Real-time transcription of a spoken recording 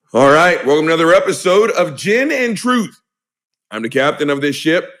All right, welcome to another episode of Gin and Truth. I'm the captain of this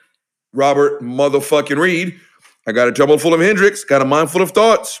ship, Robert motherfucking Reed. I got a tub full of Hendrix, got a mind full of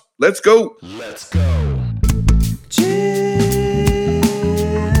thoughts. Let's go. Let's go. Gin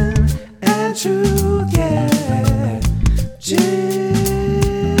and Truth, yeah. Gin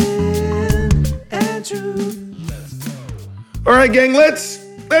and Truth. All right, gang, let's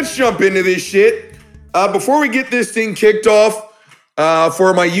jump into this shit. Before we get this thing kicked off,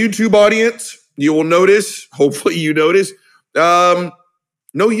 for my YouTube audience, you will notice, hopefully you notice, no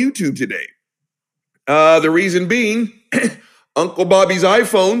YouTube today. The reason being, Uncle Bobby's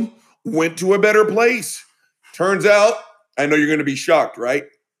iPhone went to a better place. Turns out, I know you're going to be shocked, right?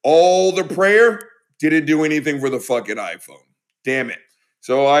 All the prayer didn't do anything for the fucking iPhone. Damn it.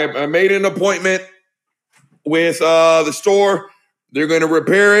 So I made an appointment with the store. They're going to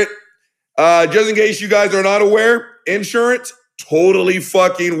repair it. Just in case you guys are not aware, insurance, totally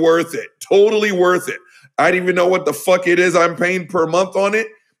fucking worth it. Totally worth it. I don't even know what the fuck it is I'm paying per month on it.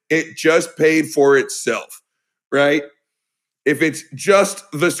 It just paid for itself, right? If it's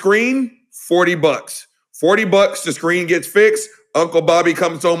just the screen, $40. $40, the screen gets fixed. Uncle Bobby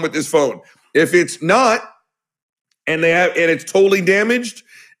comes home with his phone. If it's not, and it's totally damaged,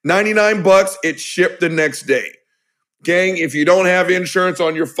 $99, it's shipped the next day. Gang, if you don't have insurance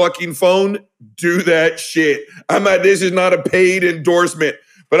on your fucking phone, do that shit. This is not a paid endorsement,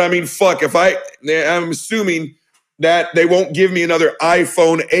 but I mean, fuck, I'm assuming that they won't give me another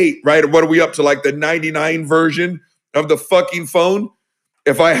iPhone 8, right? What are we up to, like the 99 version of the fucking phone?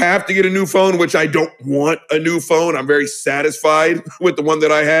 If I have to get a new phone, which I don't want a new phone, I'm very satisfied with the one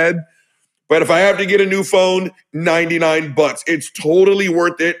that I had. But if I have to get a new phone, $99. It's totally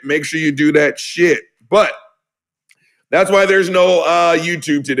worth it. Make sure you do that shit. But that's why there's no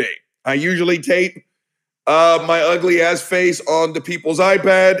YouTube today. I usually tape my ugly ass face on the people's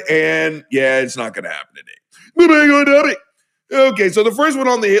iPad, and yeah, it's not going to happen today. But I ain't gonna do it. Okay, so the first one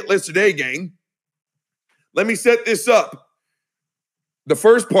on the hit list today, gang, let me set this up. The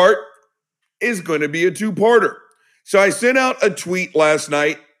first part is going to be a two-parter. So I sent out a tweet last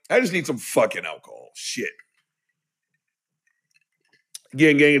night. I just need some fucking alcohol. Shit.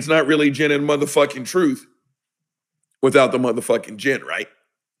 Again, gang, it's not really gin and motherfucking truth without the motherfucking gin, right?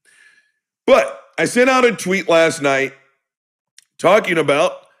 But I sent out a tweet last night talking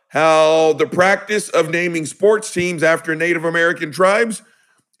about how the practice of naming sports teams after Native American tribes,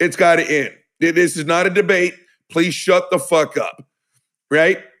 it's got to end. This is not a debate. Please shut the fuck up,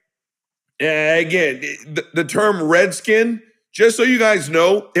 right? Again, the term Redskin, just so you guys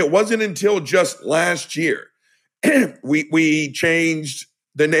know, it wasn't until just last year we changed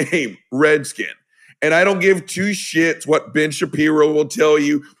the name Redskin. And I don't give two shits what Ben Shapiro will tell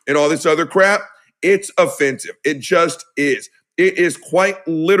you and all this other crap. It's offensive. It just is. It is quite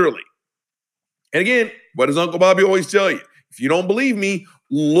literally. And again, what does Uncle Bobby always tell you? If you don't believe me,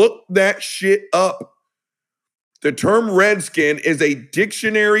 look that shit up. The term Redskin is a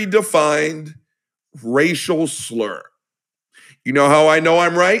dictionary-defined racial slur. You know how I know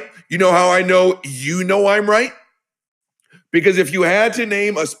I'm right? You know how I know you know I'm right? Because if you had to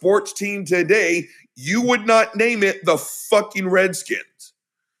name a sports team today, you would not name it the fucking Redskins.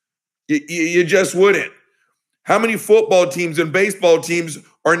 You just wouldn't. How many football teams and baseball teams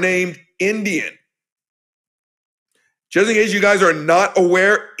are named Indian? Just in case you guys are not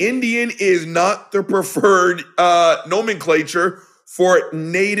aware, Indian is not the preferred nomenclature for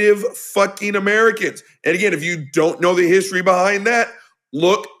Native fucking Americans. And again, if you don't know the history behind that,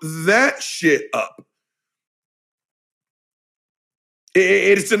 look that shit up.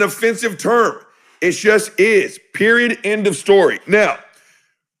 It's an offensive term. It just is. Period. End of story. Now,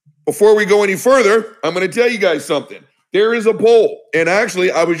 before we go any further, I'm going to tell you guys something. There is a poll. And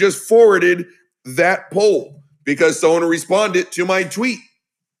actually, I was just forwarded that poll because someone responded to my tweet.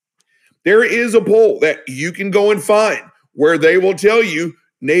 There is a poll that you can go and find where they will tell you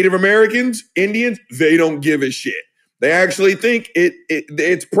Native Americans, Indians, they don't give a shit. They actually think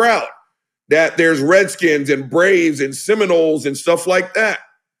it's proud that there's Redskins and Braves and Seminoles and stuff like that.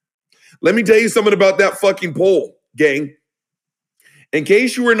 Let me tell you something about that fucking poll, gang. In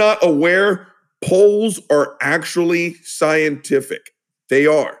case you were not aware, polls are actually scientific. They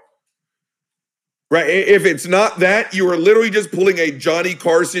are. Right? If it's not that, you are literally just pulling a Johnny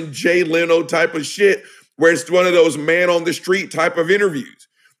Carson, Jay Leno type of shit, where it's one of those man on the street type of interviews.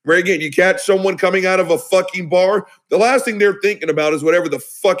 Where again, you catch someone coming out of a fucking bar, the last thing they're thinking about is whatever the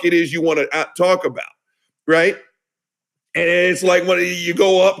fuck it is you want to talk about, right? And it's like when you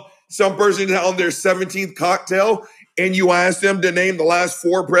go up, some person on their 17th cocktail, and you ask them to name the last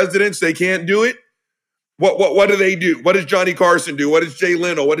 4 presidents, they can't do it. What do they do? What does Johnny Carson do? What does Jay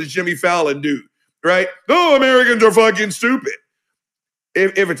Leno? What does Jimmy Fallon do? Right? No, Americans are fucking stupid.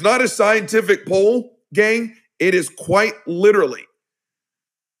 If it's not a scientific poll, gang, it is quite literally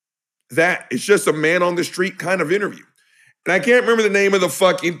that. It's just a man on the street kind of interview. And I can't remember the name of the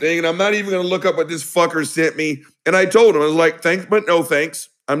fucking thing, and I'm not even going to look up what this fucker sent me. And I told him, I was like, thanks, but no thanks.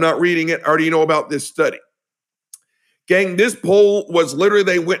 I'm not reading it. I already know about this study. Gang, this poll was literally,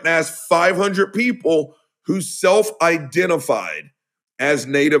 they went and asked 500 people who self-identified as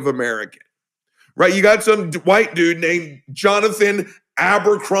Native American. Right? You got some white dude named Jonathan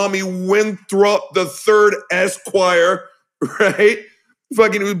Abercrombie Winthrop III Esquire, right?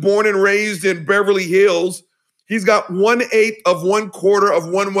 Fucking, he was born and raised in Beverly Hills. He's got 1/8 of 1/4 of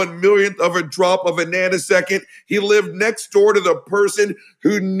 1/1 millionth of a drop of a nanosecond. He lived next door to the person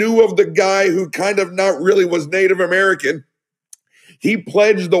who knew of the guy who kind of not really was Native American. He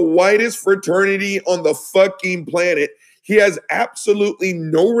pledged the whitest fraternity on the fucking planet. He has absolutely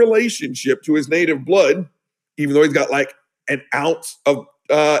no relationship to his native blood, even though he's got like an ounce of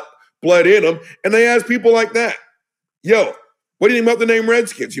blood in him. And they ask people like that, yo, what do you think about the name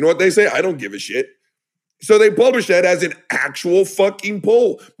Redskins? You know what they say? I don't give a shit. So they publish that as an actual fucking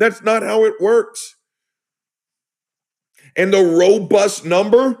poll. That's not how it works. And the robust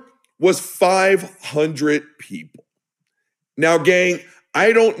number was 500 people. Now, gang,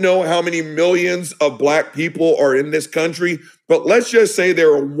 I don't know how many millions of black people are in this country, but let's just say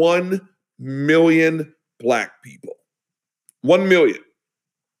there are 1 million black people. 1 million.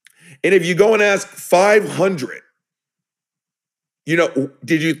 And if you go and ask 500, you know,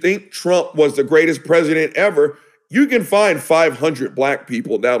 did you think Trump was the greatest president ever? You can find 500 black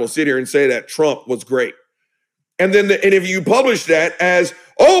people that'll sit here and say that Trump was great. And then, and if you publish that as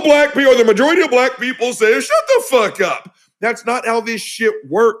all black people, the majority of black people say, shut the fuck up. That's not how this shit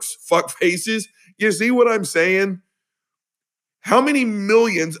works, fuck faces. You see what I'm saying? How many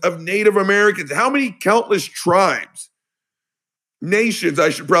millions of Native Americans, how many countless tribes, nations, I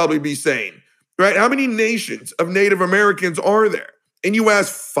should probably be saying, right? How many nations of Native Americans are there? And you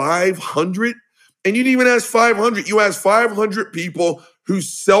ask 500? And you didn't even ask 500. You asked 500 people who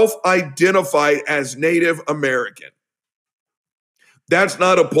self-identified as Native American. That's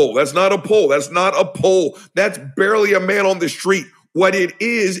not a poll. That's not a poll. That's not a poll. That's barely a man on the street. What it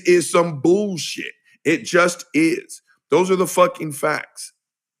is some bullshit. It just is. Those are the fucking facts.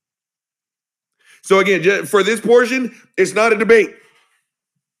 So again, for this portion, it's not a debate.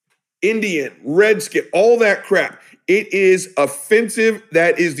 Indian, Redskin, all that crap. It is offensive.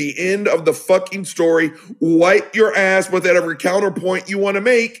 That is the end of the fucking story. Wipe your ass with whatever counterpoint you want to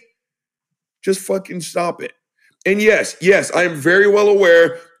make. Just fucking stop it. And yes, I am very well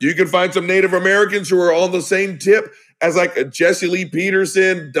aware you can find some Native Americans who are on the same tip as like a Jesse Lee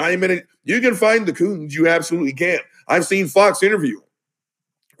Peterson, Diamond. You can find the coons. You absolutely can. I've seen Fox interview,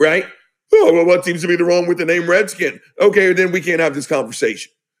 right? Oh, well, what seems to be the wrong with the name Redskin? Okay, then we can't have this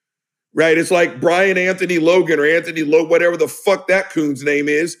conversation, right? It's like Brian Anthony Logan or Anthony Logan, whatever the fuck that coon's name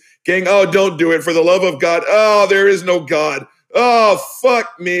is. Gang, oh, don't do it. For the love of God. Oh, there is no God. Oh,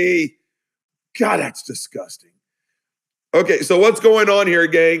 fuck me. God, that's disgusting. Okay, so what's going on here,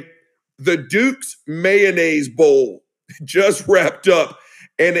 gang? The Duke's Mayonnaise Bowl just wrapped up.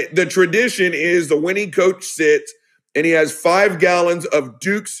 And the tradition is the winning coach sits and he has 5 gallons of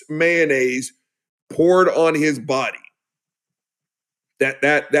Duke's mayonnaise poured on his body.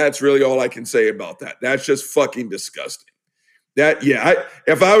 That's really all I can say about that. That's just fucking disgusting.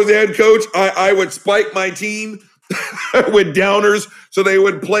 If I was the head coach, I would spike my team with downers so they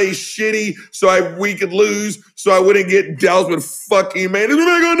would play shitty so we could lose so I wouldn't get doused with fucking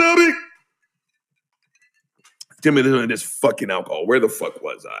mayonnaise. Give me this fucking alcohol. Where the fuck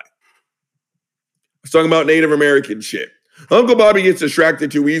was I? I was talking about Native American shit. Uncle Bobby gets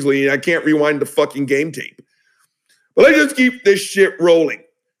distracted too easily and I can't rewind the fucking game tape. But let's just keep this shit rolling.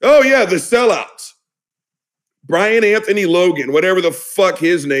 Oh yeah, the sellouts. Brian Anthony Logan, whatever the fuck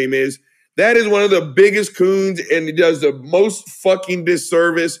his name is, that is one of the biggest coons and he does the most fucking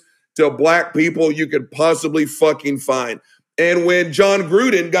disservice to black people you could possibly fucking find. And when John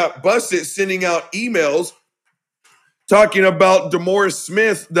Gruden got busted sending out emails talking about DeMaurice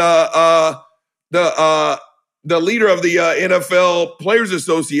Smith, the leader of the NFL Players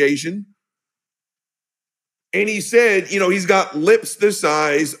Association, and he said, you know, he's got lips the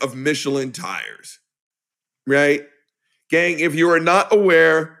size of Michelin tires, right? Gang, if you are not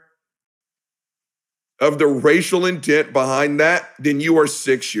aware of the racial intent behind that, then you are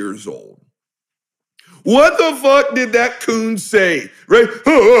 6 years old. What the fuck did that coon say? Right?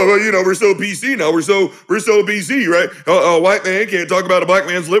 We're so PC now. We're so PC, right? A white man can't talk about a black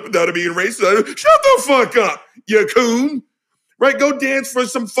man's lip without it being racist. Shut the fuck up, you coon. Right? Go dance for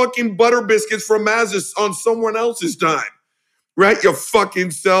some fucking butter biscuits from Mazis on someone else's time. Right? You fucking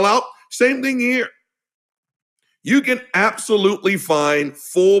sellout. Same thing here. You can absolutely find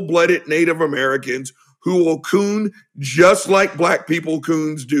full-blooded Native Americans who will coon just like black people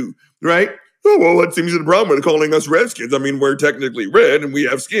coons do, right? Oh, well, what seems to be the problem with calling us Redskins? I mean, we're technically red and we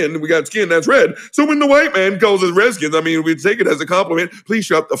have skin and we got skin that's red. So when the white man calls us Redskins, I mean, we take it as a compliment. Please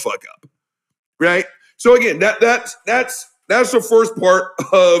shut the fuck up, right? So again, that's the first part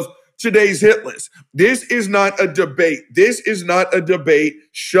of today's hit list. This is not a debate.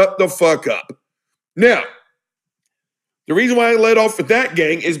 Shut the fuck up. Now, the reason why I led off with that,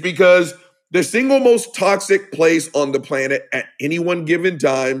 gang, is because the single most toxic place on the planet at any one given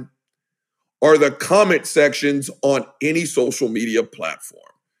time are the comment sections on any social media platform.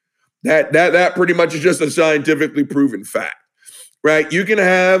 That pretty much is just a scientifically proven fact, right? You can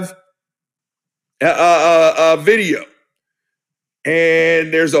have a video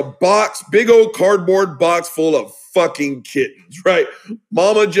and there's a box, big old cardboard box full of fucking kittens, right?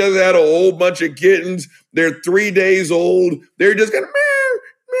 Mama just had a whole bunch of kittens. They're 3 days old. They're just gonna meow.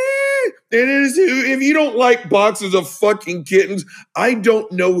 If you don't like boxes of fucking kittens, I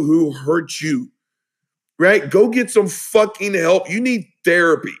don't know who hurt you, right? Go get some fucking help. You need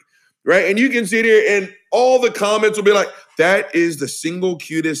therapy, right? And you can sit here and all the comments will be like, that is the single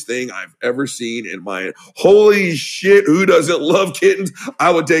cutest thing I've ever seen in my, holy shit, who doesn't love kittens?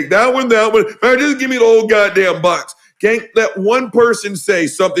 I would take that one. Man, just give me the whole goddamn box. Can't let one person say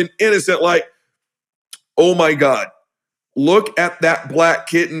something innocent like, oh my God, look at that black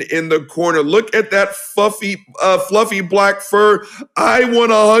kitten in the corner. Look at that fluffy black fur. I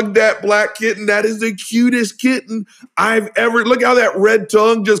want to hug that black kitten. That is the cutest kitten I've ever. Look how that red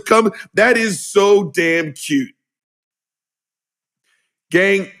tongue just comes. That is so damn cute.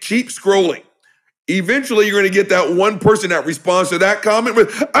 Gang, keep scrolling. Eventually, you're going to get that one person that responds to that comment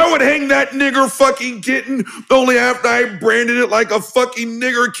with, I would hang that nigger fucking kitten only after I branded it like a fucking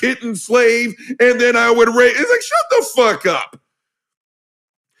nigger kitten slave, and then I would rate. It's like, shut the fuck up.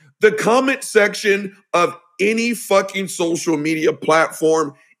 The comment section of any fucking social media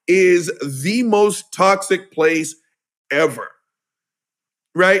platform is the most toxic place ever.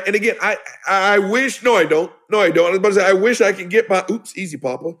 Right? And again, I wish, no, I don't. I was about to say, I wish I could get my, oops, easy,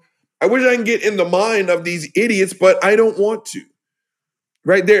 Papa. I wish I can get in the mind of these idiots, but I don't want to.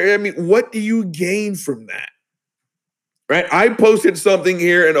 Right there. I mean, what do you gain from that? Right? I posted something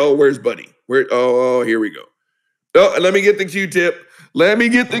here and where's Buddy? Here we go. Oh, let me get the Q-tip.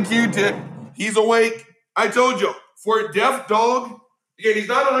 He's awake. I told you, for a deaf dog, again, he's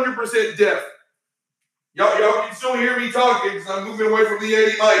not 100% deaf. Y'all can still hear me talking because I'm moving away from the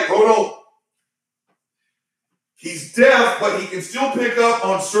Yeti mic. Hold on. He's deaf, but he can still pick up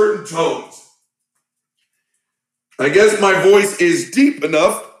on certain tones. I guess my voice is deep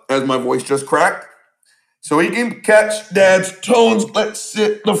enough, as my voice just cracked, so he can catch Dad's tones. Let's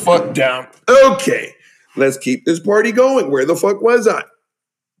sit the fuck down. Okay, let's keep this party going. Where the fuck was I?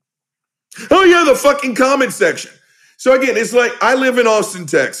 Oh yeah, the fucking comment section. So again, it's like I live in Austin,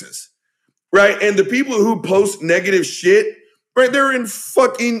 Texas, right? And the people who post negative shit, right, they're in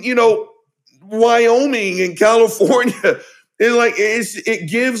fucking, Wyoming and California. It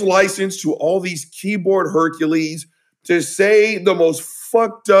gives license to all these keyboard Hercules to say the most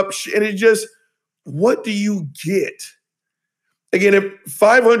fucked up shit. And it just, what do you get? Again, if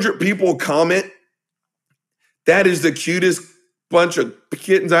 500 people comment, that is the cutest bunch of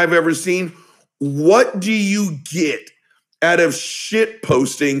kittens I've ever seen. What do you get out of shit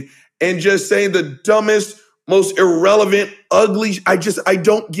posting and just saying the dumbest, most irrelevant, ugly? I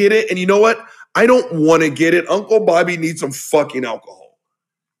don't get it. And you know what? I don't want to get it. Uncle Bobby needs some fucking alcohol.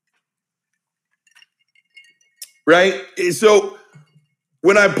 Right? So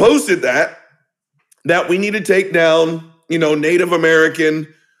when I posted that we need to take down, Native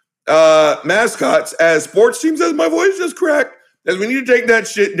American mascots as sports teams, as my voice just cracked, as we need to take that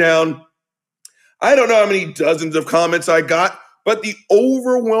shit down. I don't know how many dozens of comments I got, but the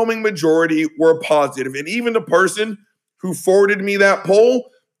overwhelming majority were positive. And even the person who forwarded me that poll,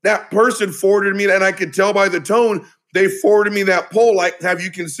 that person forwarded me, and I could tell by the tone, they forwarded me that poll like, have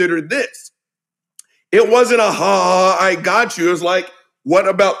you considered this? It wasn't a I got you. It was like, what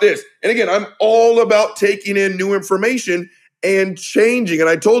about this? And again, I'm all about taking in new information and changing. And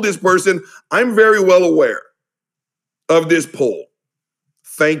I told this person, I'm very well aware of this poll.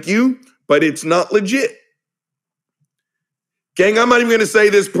 Thank you, but it's not legit. Gang, I'm not even going to say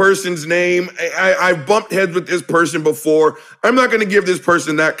this person's name. I've bumped heads with this person before. I'm not going to give this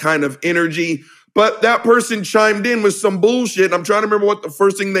person that kind of energy. But that person chimed in with some bullshit. And I'm trying to remember what the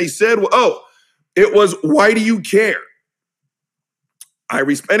first thing they said. Oh, it was, why do you care? And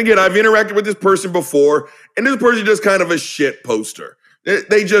again, I've interacted with this person before, and this person is just kind of a shit poster.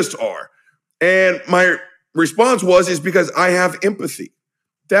 They just are. And my response is because I have empathy.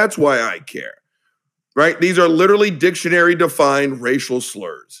 That's why I care. Right? These are literally dictionary defined racial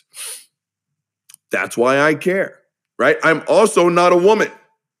slurs. That's why I care. Right? I'm also not a woman.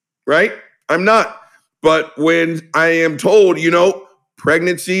 Right? I'm not. But when I am told,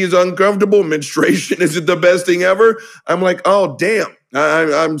 pregnancy is uncomfortable, menstruation isn't the best thing ever, I'm like, oh, damn.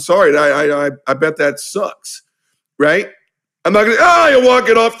 I'm sorry. I bet that sucks. Right? I'm not going to, you're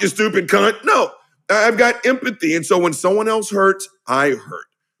walking off, you stupid cunt. No, I've got empathy. And so when someone else hurts, I hurt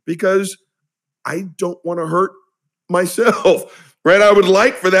because I don't want to hurt myself, right? I would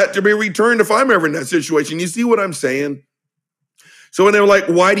like for that to be returned if I'm ever in that situation. You see what I'm saying? So when they were like,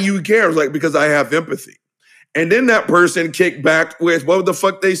 why do you care? I was like, because I have empathy. And then that person kicked back with, what the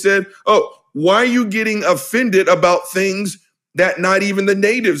fuck they said? Oh, why are you getting offended about things that not even the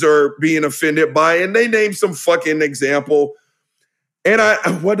natives are being offended by? And they named some fucking example. And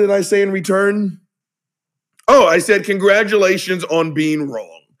what did I say in return? Oh, I said, congratulations on being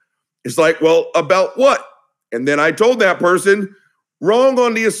wrong. It's like, well, about what? And then I told that person, wrong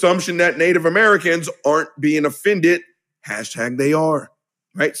on the assumption that Native Americans aren't being offended. Hashtag they are,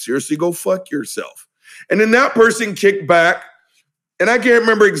 right? Seriously, go fuck yourself. And then that person kicked back, and I can't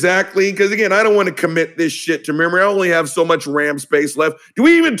remember exactly, because again, I don't want to commit this shit to memory. I only have so much RAM space left. Do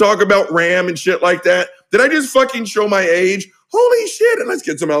we even talk about RAM and shit like that? Did I just fucking show my age? Holy shit, and let's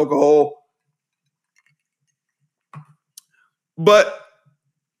get some alcohol. But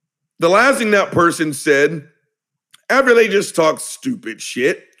the last thing that person said, after they just talked stupid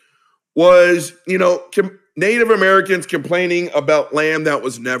shit, was, Native Americans complaining about land that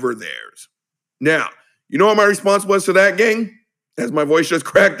was never theirs. Now, you know what my response was to that, gang? As my voice just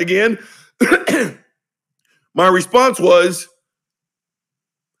cracked again. My response was,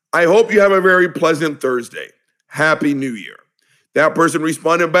 I hope you have a very pleasant Thursday. Happy New Year. That person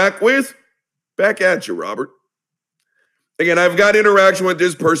responded back with, back at you, Robert. Again, I've got interaction with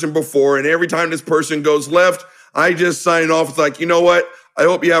this person before, and every time this person goes left, I just sign off. It's like, you know what? I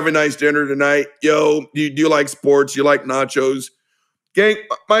hope you have a nice dinner tonight. Yo, do you like sports? You like nachos? Gang,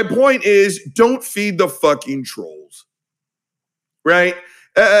 my point is, don't feed the fucking trolls, right?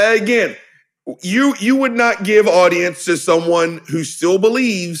 Again, you would not give audience to someone who still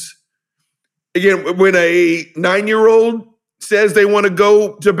believes. Again, when a 9-year-old says they want to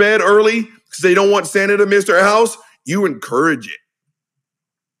go to bed early because they don't want Santa to miss their house, you encourage it.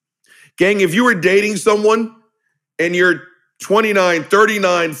 Gang, if you were dating someone and you're 29,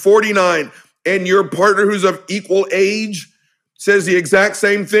 39, 49, and your partner who's of equal age says the exact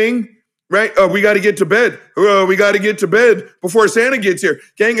same thing, right? Oh, we got to get to bed. Oh, we got to get to bed before Santa gets here.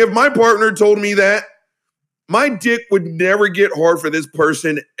 Gang, if my partner told me that, my dick would never get hard for this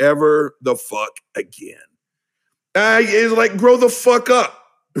person ever the fuck again. It's like, grow the fuck up,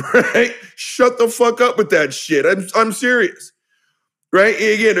 right? Shut the fuck up with that shit. I'm serious, right?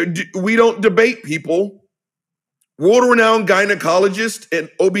 Again, we don't debate people. World-renowned gynecologists and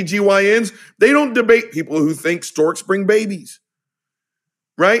OBGYNs, they don't debate people who think storks bring babies,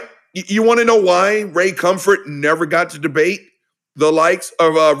 right? You want to know why Ray Comfort never got to debate the likes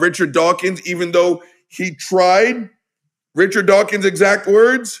of Richard Dawkins, even though he tried? Richard Dawkins' exact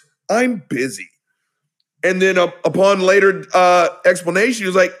words, I'm busy. And then upon later explanation, he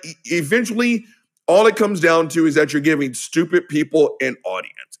was like, eventually, all it comes down to is that you're giving stupid people an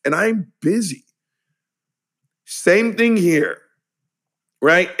audience. And I'm busy. Same thing here,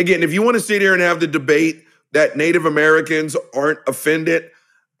 right? Again, if you want to sit here and have the debate that Native Americans aren't offended,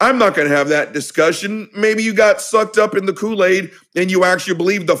 I'm not going to have that discussion. Maybe you got sucked up in the Kool-Aid and you actually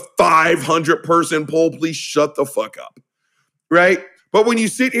believe the 500-person poll. Please shut the fuck up, right? But when you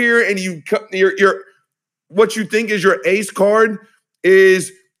sit here and you're what you think is your ace card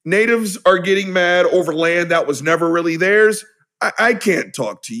is natives are getting mad over land that was never really theirs, I can't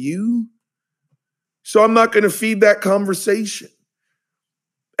talk to you. So I'm not going to feed that conversation.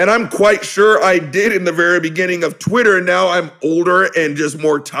 And I'm quite sure I did in the very beginning of Twitter. And now I'm older and just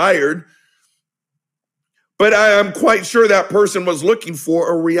more tired. But I am quite sure that person was looking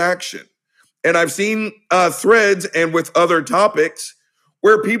for a reaction. And I've seen threads and with other topics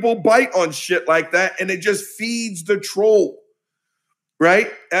where people bite on shit like that and it just feeds the troll,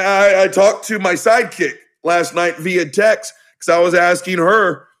 right? I talked to my sidekick last night via text because I was asking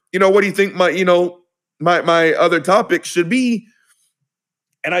her, what do you think my other topic should be.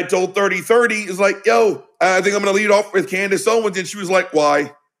 And I told 3030, is like, yo, I think I'm going to lead off with Candace Owens. And she was like,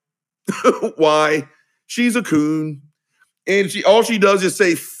 why? Why? She's a coon. And all she does is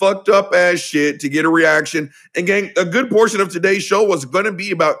say fucked up ass shit to get a reaction. And gang, a good portion of today's show was going to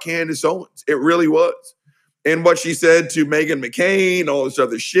be about Candace Owens. It really was. And what she said to Meghan McCain, all this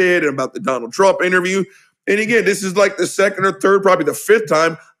other shit, and about the Donald Trump interview. And again, this is like the second or third, probably the fifth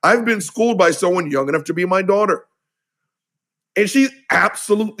time I've been schooled by someone young enough to be my daughter. And she's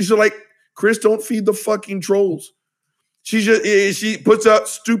like, Chris, don't feed the fucking trolls. She puts out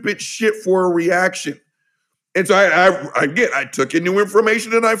stupid shit for a reaction. And so I took in new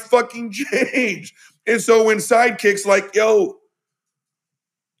information and I fucking changed. And so when Sidekick's like, yo,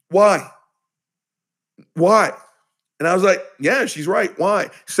 why? Why? And I was like, yeah, she's right. Why?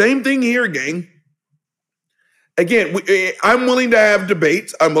 Same thing here, gang. Again, I'm willing to have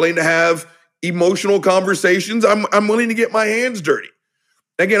debates. I'm willing to have emotional conversations. I'm willing to get my hands dirty.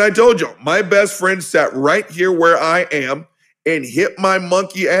 Again, I told you, my best friend sat right here where I am and hit my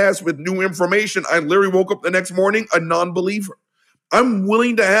monkey ass with new information. I literally woke up the next morning a non-believer. I'm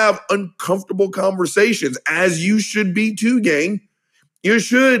willing to have uncomfortable conversations, as you should be too, gang. You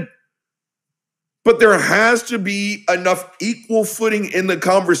should. But there has to be enough equal footing in the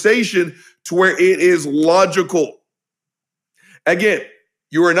conversation to where it is logical. Again,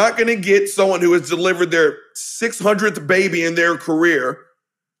 you are not going to get someone who has delivered their 600th baby in their career,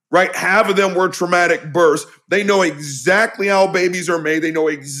 right? Half of them were traumatic births. They know exactly how babies are made. They know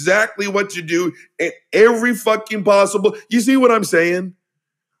exactly what to do in every fucking possible. You see what I'm saying?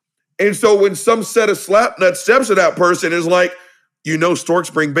 And so when some set of slapnuts steps to that person is like, you know,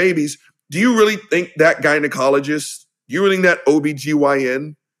 storks bring babies. Do you really think that gynecologist, do you really think that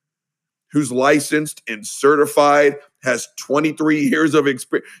OBGYN who's licensed and certified, has 23 years of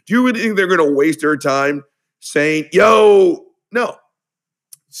experience, do you really think they're going to waste their time saying, yo, no.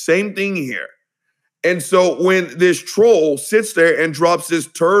 Same thing here. And so when this troll sits there and drops this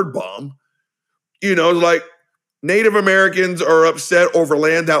turd bomb, you know, like Native Americans are upset over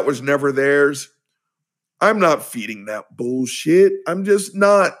land that was never theirs. I'm not feeding that bullshit. I'm just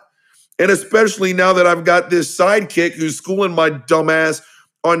not. And especially now that I've got this sidekick who's schooling my dumbass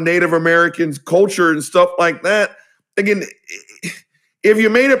on Native Americans culture and stuff like that. Again, if you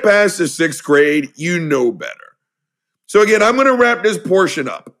made it past the 6th grade, you know better. So again, I'm going to wrap this portion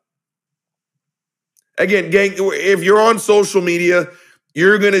up. Again, gang, if you're on social media,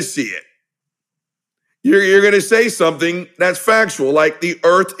 you're going to see it. You're going to say something that's factual, like the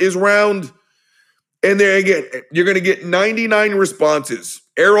earth is round. And there again, you're going to get 99 responses.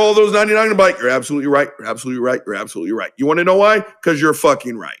 Air all those 99 and be like, you're absolutely right. You're absolutely right. You're absolutely right. You want to know why? Because you're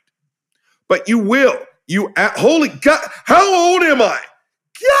fucking right. But you will. Holy God, how old am I?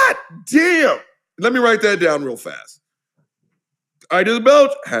 God damn. Let me write that down real fast. I did the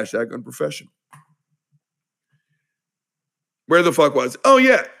belch. Hashtag unprofessional. Where the fuck was? Oh,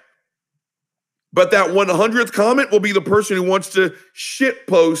 yeah. But that 100th comment will be the person who wants to shit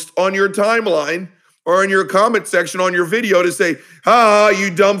post on your timeline or in your comment section on your video to say, ha,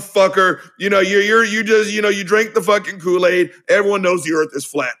 you dumb fucker. You know, you just, you know, you drank the fucking Kool-Aid. Everyone knows the earth is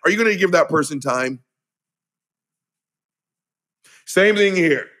flat. Are you going to give that person time? Same thing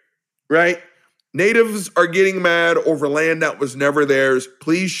here, right? Natives are getting mad over land that was never theirs.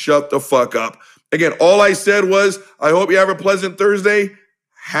 Please shut the fuck up. Again, all I said was, I hope you have a pleasant Thursday.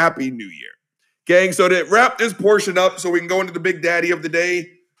 Happy New Year. Gang, so to wrap this portion up so we can go into the big daddy of the day,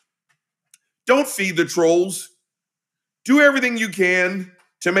 don't feed the trolls. Do everything you can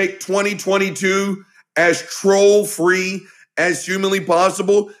to make 2022 as troll-free as humanly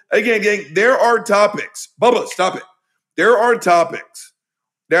possible. Again, gang, there are topics. Bubba, stop it. There are topics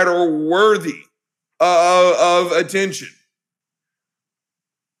that are worthy of attention.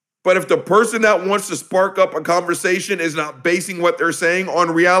 But if the person that wants to spark up a conversation is not basing what they're saying on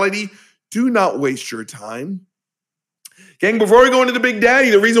reality, do not waste your time. Gang, before we go into the big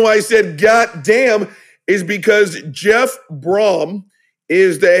daddy, the reason why I said God damn is because Jeff Brom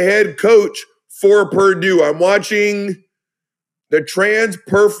is the head coach for Purdue. I'm watching the Trans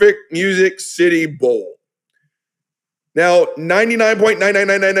Perfect Music City Bowl. Now,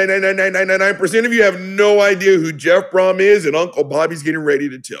 99.999999999% of you have no idea who Jeff Brom is, and Uncle Bobby's getting ready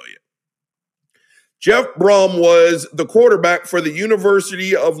to tell you. Jeff Brom was the quarterback for the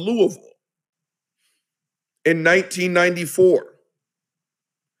University of Louisville in 1994.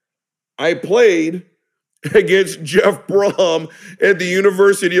 I played against Jeff Brom at the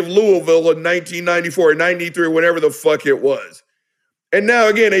University of Louisville in 1994, 93, whatever the fuck it was. And now,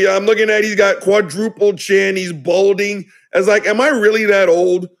 again, I'm looking at, he's got quadruple chin, he's balding. I was like, am I really that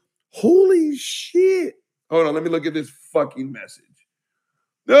old? Holy shit. Hold on, let me look at this fucking message.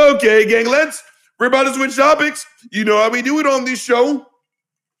 Okay, gang, we're about to switch topics. You know how we do it on this show.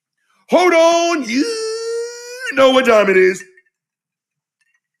 Hold on, you know what time it is.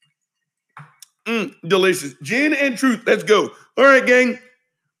 Delicious. Gin and truth, let's go. All right, gang,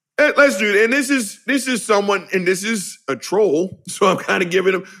 let's do it. And this is someone, and this is a troll, so I'm kind of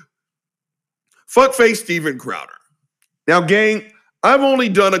giving him fuckface Steven Crowder. Now, gang, I've only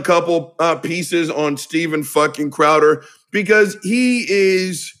done a couple pieces on Steven fucking Crowder because he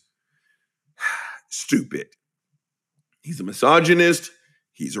is stupid. He's a misogynist.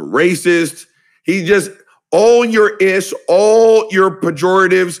 He's a racist. He just, all your ish, all your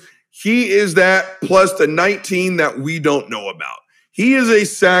pejoratives, he is that plus the 19 that we don't know about. He is a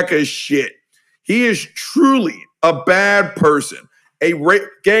sack of shit. He is truly a bad person.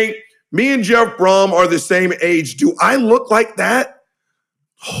 Gang, me and Jeff Brom are the same age. Do I look like that?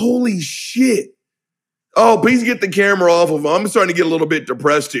 Holy shit. Oh, please get the camera off of him. I'm starting to get a little bit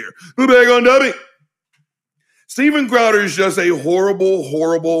depressed here. We're back on Dubby. Steven Crowder is just a horrible,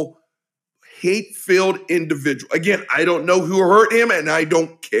 horrible, hate-filled individual. Again, I don't know who hurt him, and I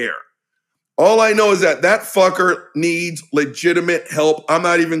don't care. All I know is that fucker needs legitimate help. I'm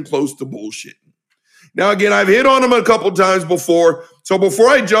not even close to bullshitting. Now, again, I've hit on him a couple times before. So before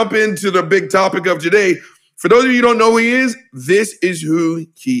I jump into the big topic of today, for those of you who don't know who he is, this is who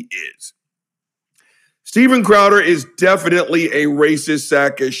he is. Steven Crowder is definitely a racist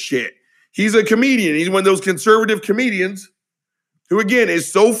sack of shit. He's a comedian. He's one of those conservative comedians who, again,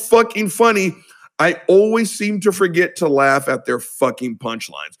 is so fucking funny. I always seem to forget to laugh at their fucking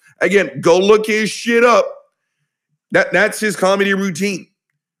punchlines. Again, go look his shit up. That's his comedy routine.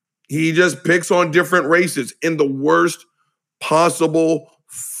 He just picks on different races in the worst possible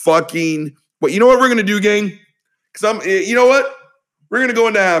fucking way. You know what we're going to do, gang? Because you know what? We're going to go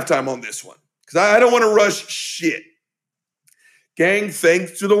into halftime on this one. Because I don't want to rush shit. Gang,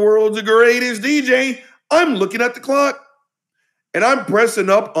 thanks to the world's greatest DJ, I'm looking at the clock. And I'm pressing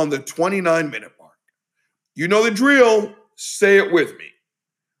up on the 29-minute mark. You know the drill. Say it with me.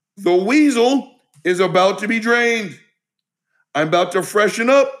 The weasel is about to be drained. I'm about to freshen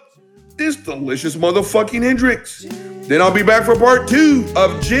up this delicious motherfucking Hendrix. Then I'll be back for part 2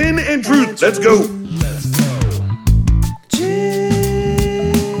 of Gin and Truth. Let's go. Gin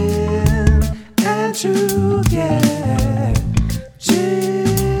and truth, yeah. Gin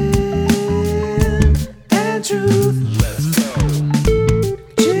and truth. Let's go.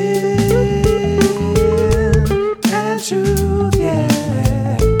 Gin and truth, yeah.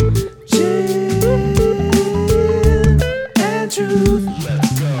 Gin and truth.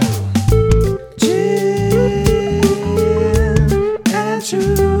 Let's go. Gin and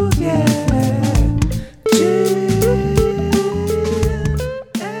truth, yeah. Gin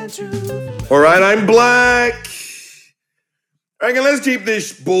and truth. All right, I'm black. All right, let's keep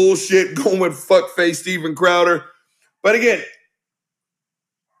this bullshit going with fuckface Steven Crowder. But again,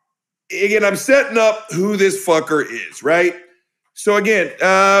 I'm setting up who this fucker is, right? So again,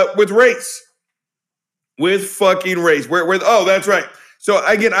 with race. With fucking race. Oh, that's right. So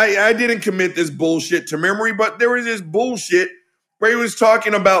again, I didn't commit this bullshit to memory, but there was this bullshit where he was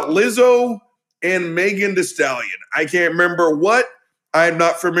talking about Lizzo and Megan Thee Stallion. I can't remember what. I'm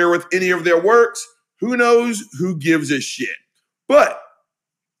not familiar with any of their works. Who knows? Who gives a shit? But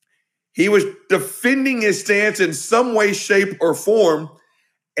he was defending his stance in some way, shape, or form.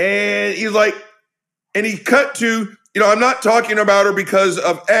 And he's like, and he cut to, I'm not talking about her because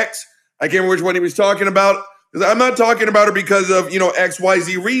of X. I can't remember which one he was talking about. I'm not talking about her because of,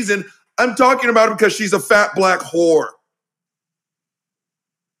 XYZ reason. I'm talking about her because she's a fat black whore.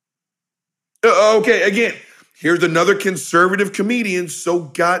 Okay, again, here's another conservative comedian so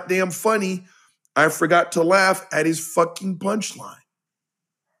goddamn funny, I forgot to laugh at his fucking punchline.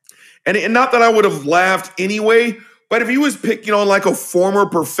 And not that I would have laughed anyway, but if he was picking on like a former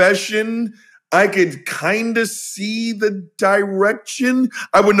profession, I could kind of see the direction.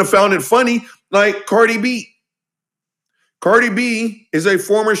 I wouldn't have found it funny, like Cardi B. Cardi B is a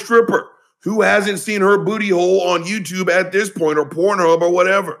former stripper who hasn't seen her booty hole on YouTube at this point, or Pornhub or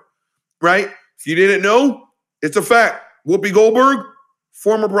whatever, right? If you didn't know, it's a fact. Whoopi Goldberg,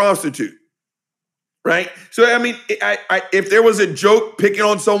 former prostitute, right? So, I mean, if there was a joke picking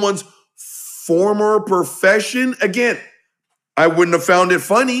on someone's former profession, again, I wouldn't have found it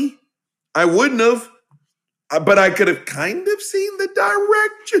funny. I wouldn't have, but I could have kind of seen the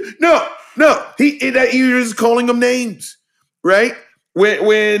direction. No, he was calling them names, right?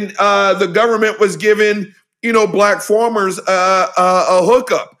 When the government was giving, black farmers a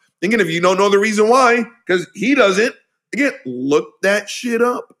hookup. Again, if you don't know the reason why, because he doesn't, again, look that shit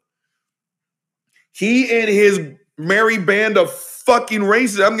up. He and his merry band of fucking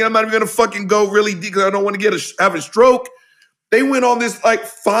racists, I'm not even gonna fucking go really deep because I don't want to have a stroke. They went on this like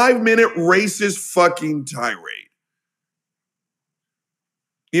 5-minute racist fucking tirade.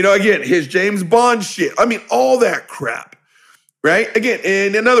 You know, again, his James Bond shit. I mean, all that crap, right? Again,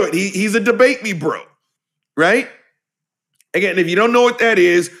 and another one, he's a debate me bro, right? Again, if you don't know what that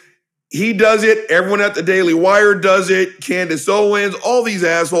is, he does it. Everyone at the Daily Wire does it. Candace Owens, all these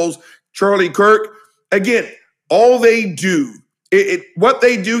assholes, Charlie Kirk. Again, all they do, what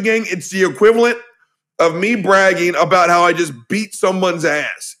they do, gang, it's the equivalent of me bragging about how I just beat someone's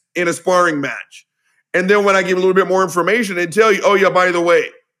ass in a sparring match. And then when I give a little bit more information and tell you, oh yeah, by the way,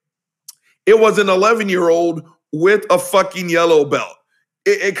 it was an 11-year-old with a fucking yellow belt.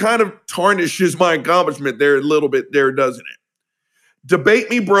 It kind of tarnishes my accomplishment there a little bit there, doesn't it? Debate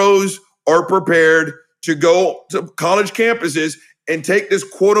me bros are prepared to go to college campuses and take this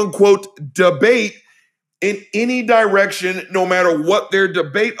quote unquote debate in any direction, no matter what their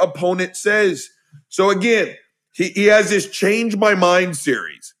debate opponent says. So again, he has this Change My Mind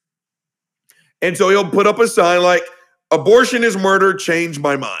series. And so he'll put up a sign like, abortion is murder, change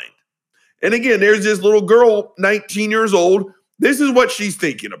my mind. And again, there's this little girl, 19 years old. This is what she's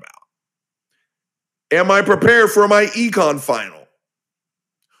thinking about. Am I prepared for my econ final?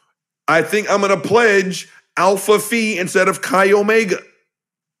 I think I'm going to pledge Alpha Phi instead of Chi Omega.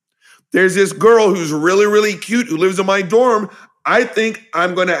 There's this girl who's really, really cute who lives in my dorm. I think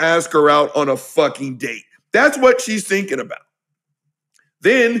I'm going to ask her out on a fucking date. That's what she's thinking about.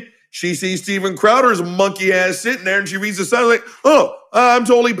 Then she sees Steven Crowder's monkey ass sitting there and she reads the sign like, oh, I'm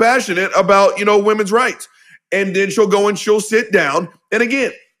totally passionate about, women's rights. And then she'll go and she'll sit down. And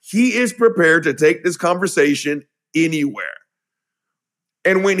again, he is prepared to take this conversation anywhere.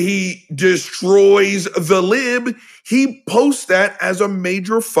 And when he destroys the lib, he posts that as a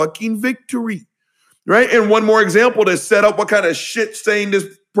major fucking victory, right? And one more example to set up what kind of shit stain this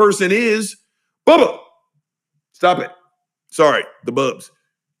person is. Bubba, stop it. Sorry, the Bubs.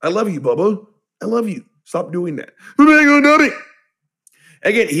 I love you, Bubba. I love you. Stop doing that.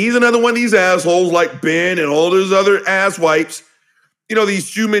 Again, he's another one of these assholes like Ben and all those other ass wipes,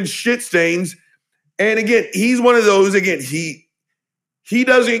 these human shit stains. And again, he's one of those, again, he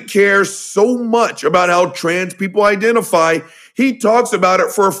doesn't care so much about how trans people identify. He talks about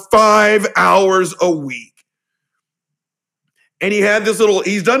it for 5 hours a week. And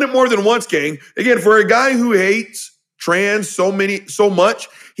he's done it more than once, gang. Again, for a guy who hates trans so much,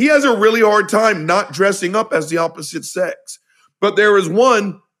 he has a really hard time not dressing up as the opposite sex. But there was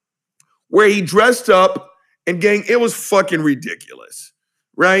one where he dressed up and gang, it was fucking ridiculous,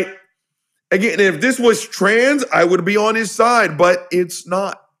 right? Again, if this was trans, I would be on his side, but it's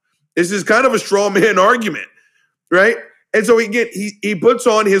not. This is kind of a straw man argument, right? And so he puts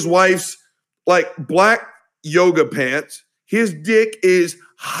on his wife's like black yoga pants. His dick is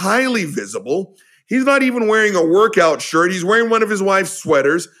highly visible. He's not even wearing a workout shirt. He's wearing one of his wife's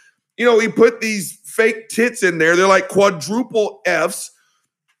sweaters. He put these fake tits in there. They're like quadruple Fs.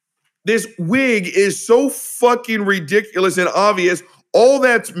 This wig is so fucking ridiculous and obvious. All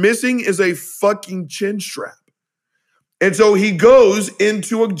that's missing is a fucking chin strap. And so he goes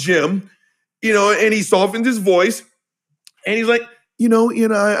into a gym, and he softens his voice. And he's like,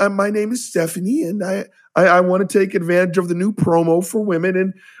 my name is Stephanie, and I want to take advantage of the new promo for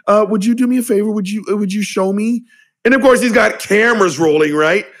women. And would you do me a favor? Would you show me? And of course, he's got cameras rolling,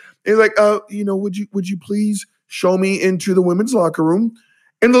 right? And he's like, would you please show me into the women's locker room?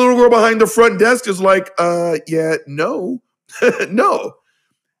 And the little girl behind the front desk is like, yeah, no. No.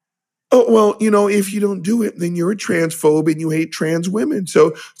 Oh, well, if you don't do it, then you're a transphobe and you hate trans women.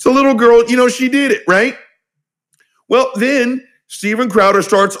 So little girl, she did it, right? Well, then Steven Crowder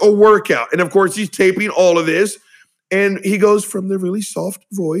starts a workout. And of course, he's taping all of this. And he goes from the really soft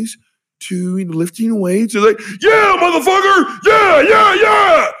voice to lifting weights. He's like, yeah, motherfucker.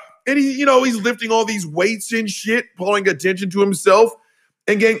 Yeah. And he's lifting all these weights and shit, pulling attention to himself.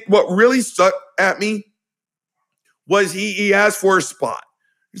 And gang, what really stuck at me was he asked for a spot.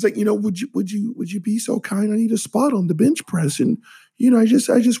 He's like, would you be so kind? I need a spot on the bench press, and I just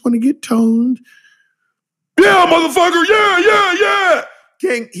want to get toned. Yeah, motherfucker, yeah.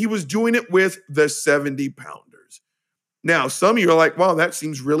 Gang, he was doing it with the 70-pounders. Now, some of you are like, wow, that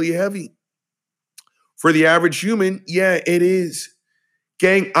seems really heavy. For the average human, yeah, it is.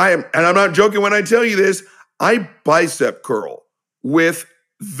 Gang, and I'm not joking when I tell you this, I bicep curl with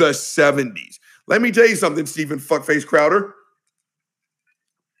the 70s. Let me tell you something, Steven Fuckface Crowder.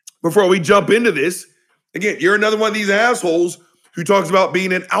 Before we jump into this, again, you're another one of these assholes who talks about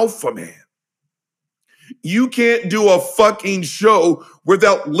being an alpha man. You can't do a fucking show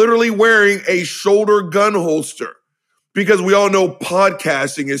without literally wearing a shoulder gun holster, because we all know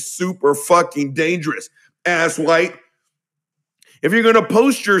podcasting is super fucking dangerous. Ass white. If you're going to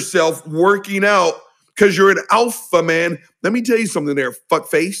post yourself working out because you're an alpha man, let me tell you something there,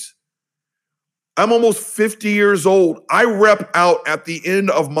 fuckface. I'm almost 50 years old. I rep out at the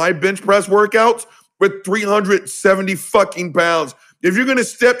end of my bench press workouts with 370 fucking pounds. If you're going to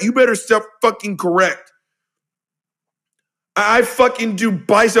step, you better step fucking correct. I fucking do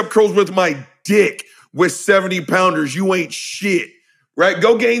bicep curls with my dick with 70 pounders. You ain't shit, right?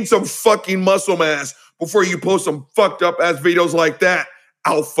 Go gain some fucking muscle mass before you post some fucked up ass videos like that,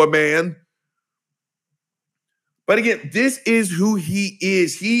 alpha man. But again, this is who he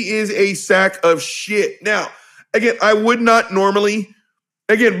is. He is a sack of shit. Now, again, I would not normally,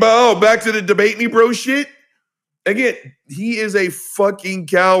 back to the debate me bro shit. Again, he is a fucking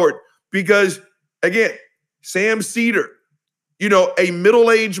coward because, again, Sam Cedar, a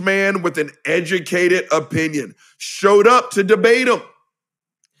middle-aged man with an educated opinion, showed up to debate him.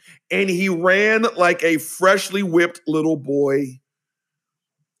 And he ran like a freshly whipped little boy.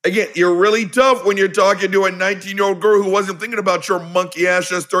 Again, you're really tough when you're talking to a 19-year-old girl who wasn't thinking about your monkey ass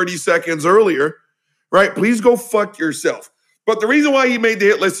just 30 seconds earlier, right? Please go fuck yourself. But the reason why he made the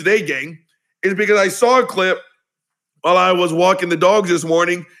hit list today, gang, is because I saw a clip while I was walking the dogs this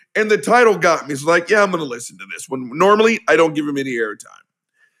morning, and the title got me. It's like, yeah, I'm going to listen to this one. Normally, I don't give him any airtime.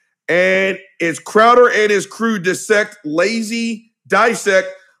 And it's Crowder and his crew dissect lazy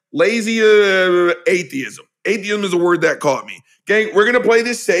atheism. Atheism is a word that caught me. Gang, we're going to play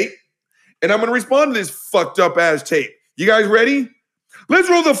this tape, and I'm going to respond to this fucked up ass tape. You guys ready? Let's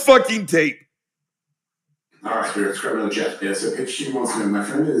roll the fucking tape. All right, here, it's Crowder Jeff. Yeah, so she wants to know, my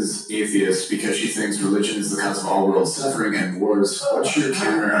friend is atheist because she thinks religion is the cause of all world suffering and wars. What's your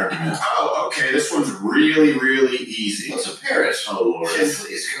counter argument? Oh, okay, this one's really, really easy. What's a parish? Oh, Lord. Yes,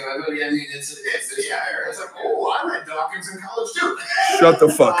 please. I mean, it's like, oh, I read Dawkins in college, too. Shut the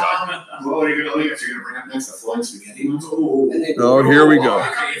fuck up. What are you going to bring up next? The flying spaghetti ones? Oh, here we go.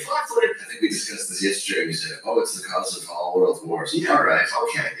 I think we discussed this yesterday. We said, it's the cause of all world wars. Yeah, all right.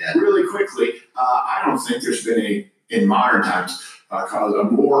 Okay, yeah. Really quickly, I don't think there's been in modern times,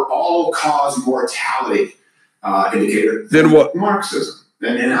 all-cause mortality indicator. Then what? Marxism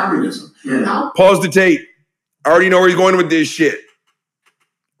and communism. Yeah. Pause the tape. I already know where he's going with this shit.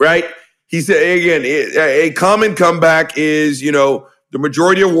 Right? He said, again, a common comeback is, the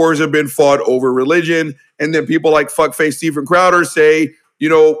majority of wars have been fought over religion. And then people like fuckface Stephen Crowder say,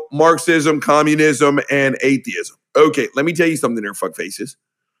 Marxism, communism, and atheism. Okay, let me tell you something there, fuckfaces.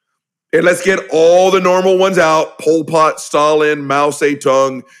 And let's get all the normal ones out. Pol Pot, Stalin, Mao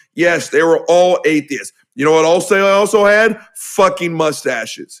Zedong. Yes, they were all atheists. You know what also had? Fucking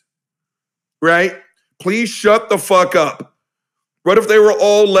mustaches. Right? Please shut the fuck up. What if they were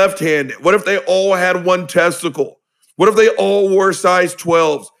all left-handed? What if they all had one testicle? What if they all wore size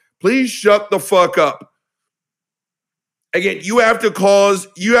 12s? Please shut the fuck up. Again, you have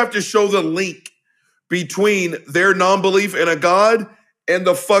to show the link between their non-belief in a God and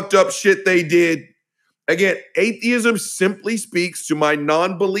the fucked up shit they did. Again, atheism simply speaks to my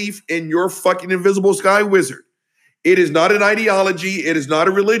non-belief in your fucking invisible sky wizard. It is not an ideology. It is not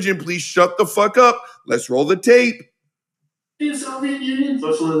a religion. Please shut the fuck up. Let's roll the tape. The Soviet Union.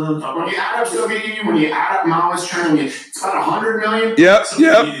 When you add up Soviet Union, when you add up Maoist China, it's about 100 million. Yep.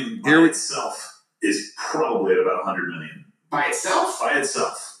 Soviet Union by itself is probably at about 100 million. By itself? By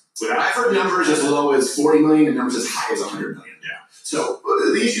itself. I've heard numbers as low as 40 million and numbers as high as 100 million. Yeah. So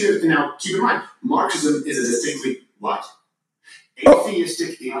the issue is, now keep in mind, Marxism is a distinctly what?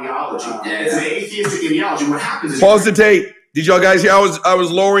 Atheistic ideology. It's an atheistic ideology. What happens is... Pause the tape. Did y'all guys hear? I was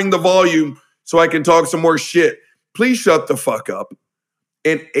lowering the volume so I can talk some more shit. Please shut the fuck up.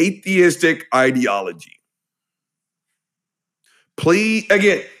 An atheistic ideology. Please,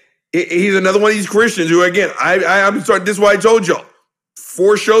 again, he's another one of these Christians who, again, I'm starting, this is why I told y'all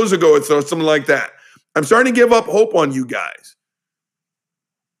 4 shows ago or something like that. I'm starting to give up hope on you guys.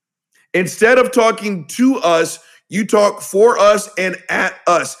 Instead of talking to us, you talk for us and at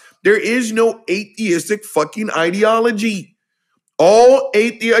us. There is no atheistic fucking ideology. All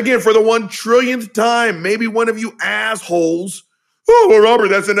again, for the 1 trillionth time, maybe one of you assholes. Oh, well, Robert,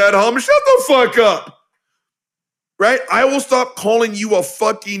 that's an ad hominem. Shut the fuck up. Right? I will stop calling you a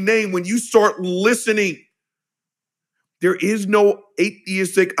fucking name when you start listening. There is no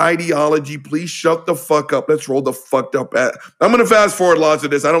atheistic ideology. Please shut the fuck up. Let's roll the fucked up ad. I'm going to fast forward lots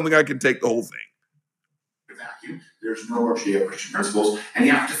of this. I don't think I can take the whole thing. Vacuum. There's no more Judeo-Christian principles, and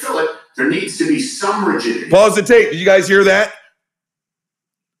you have to fill it. There needs to be some rigidity. Pause the tape. Did you guys hear that?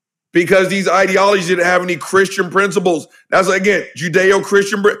 because these ideologies didn't have any Christian principles. That's again,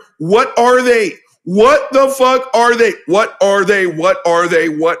 Judeo-Christian. What are they? What the fuck are they? What are they? What are they?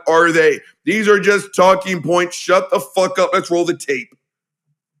 What are they? These are just talking points. Shut the fuck up. Let's roll the tape.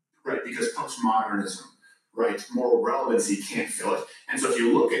 Right, because postmodernism, right, moral relevancy can't fill it. And so if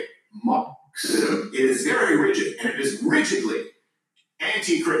you look at Marxism, it is very rigid, and it is rigidly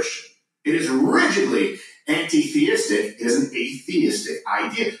anti-Christian. It is rigidly anti-theistic. It is an atheistic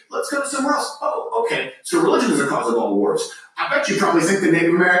idea. Let's go to somewhere else. Oh, okay. So religion is the cause of all wars. I bet you probably think the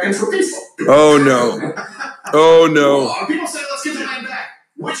Native Americans were peaceful. Oh, no. Oh, no. People say, let's give the land back.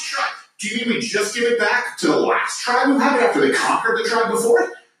 Which tribe? Do you mean we just give it back to the last tribe who had it after they conquered the tribe before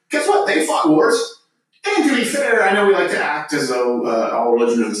it? Guess what? They fought wars. And to be fair, I know we like to act as though all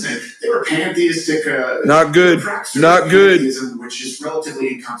religions are the same. They were pantheistic. Not good. Not good. Which is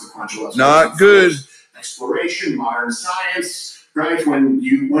relatively inconsequential. Not good. Exploration, modern science, right? When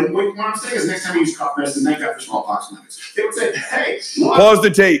I'm saying is next time you use cough medicine, thank God for smallpox nuggets. They would say, hey, what? Pause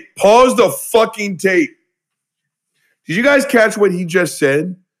the tape. Pause the fucking tape. Did you guys catch what he just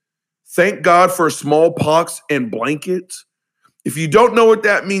said? Thank God for smallpox and blankets. If you don't know what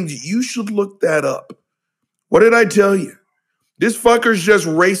that means, you should look that up. What did I tell you? This fucker's just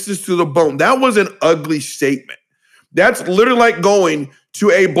racist to the bone. That was an ugly statement. That's literally like going to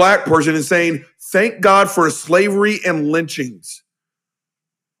a black person and saying, thank God for slavery and lynchings.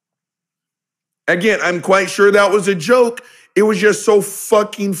 Again, I'm quite sure that was a joke. It was just so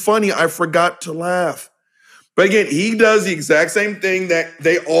fucking funny. I forgot to laugh. But again, he does the exact same thing that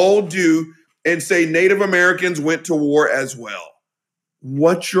they all do and say Native Americans went to war as well.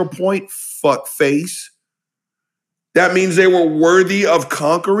 What's your point, fuckface? That means they were worthy of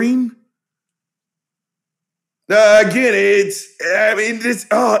conquering? Again,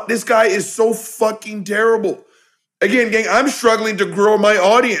 this guy is so fucking terrible. Again, gang, I'm struggling to grow my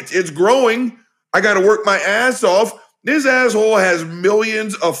audience. It's growing. I got to work my ass off. This asshole has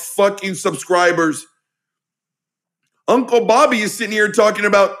millions of fucking subscribers. Uncle Bobby is sitting here talking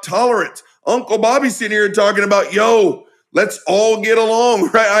about tolerance. Uncle Bobby's sitting here talking about, yo, let's all get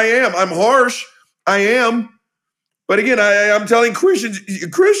along, right? I am. I'm harsh. I am. But again, I'm telling Christians,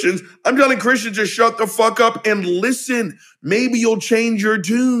 I'm telling Christians to shut the fuck up and listen. Maybe you'll change your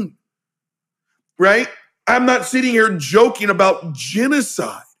tune, right? I'm not sitting here joking about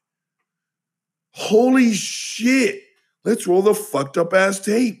genocide. Holy shit. Let's roll the fucked up ass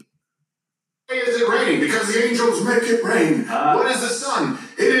tape. Why is it raining? Because the angels make it rain. What is the sun?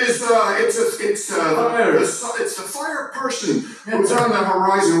 It is fire. It's the fire person who's on the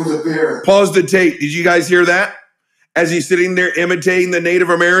horizon with a bear. Pause the tape. Did you guys hear that? As he's sitting there imitating the Native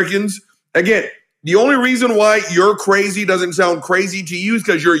Americans. Again, the only reason why you're crazy doesn't sound crazy to you is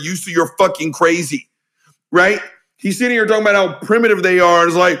because you're used to your fucking crazy, right? He's sitting here talking about how primitive they are.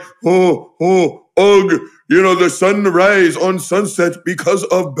 It's like, the sun rise on sunset because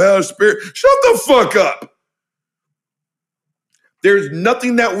of bad spirit. Shut the fuck up. There's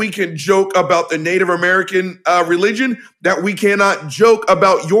nothing that we can joke about the Native American religion that we cannot joke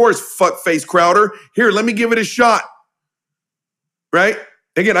about yours, fuckface Crowder. Here, let me give it a shot. Right?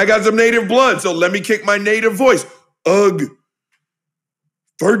 Again, I got some native blood, so let me kick my native voice. Ugh.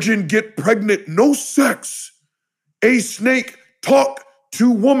 Virgin get pregnant, no sex. A snake talk to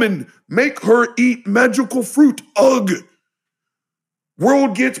woman, make her eat magical fruit. Ugh.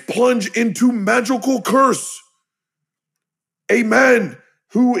 World gets plunged into magical curse. A man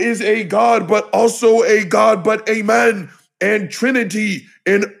who is a God, but also a God, but a man, and Trinity,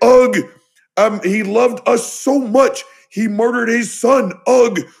 and ugh. He loved us so much, he murdered his son,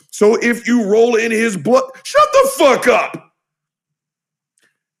 ugh. So if you roll in his blood, shut the fuck up.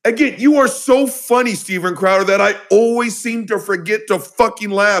 Again, you are so funny, Steven Crowder, that I always seem to forget to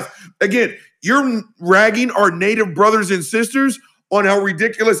fucking laugh. Again, you're ragging our native brothers and sisters on how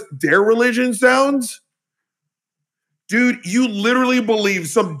ridiculous their religion sounds. Dude, you literally believe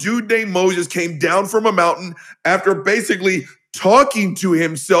some dude named Moses came down from a mountain after basically talking to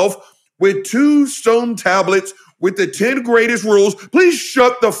himself with 2 stone tablets with the 10 greatest rules. Please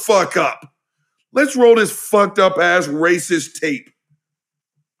shut the fuck up. Let's roll this fucked up ass racist tape.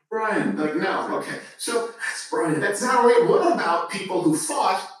 Brian, no, okay. So, Brian, that's not only, what about people who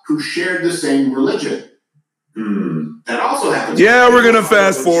fought who shared the same religion? That also happens. Yeah, we're going to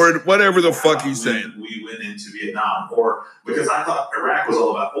fast forward, whatever the fuck he's saying. We went into Vietnam, or because I thought Iraq was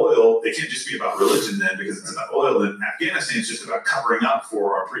all about oil, it can't just be about religion then, because it's about oil, and Afghanistan is just about covering up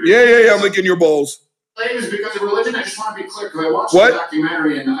for our previous. Yeah, I'm licking your balls. Is because of religion. I just want to be clear because I watched the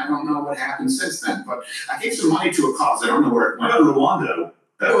documentary and I don't know what happened since then, but I gave some money to a cause. I don't know where it went. Rwanda.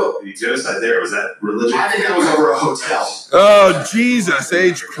 Well, the genocide there, was that religion? I think that was over a hotel. Oh, Jesus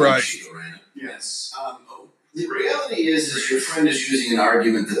H. Christ. Yes. The reality is your friend is using an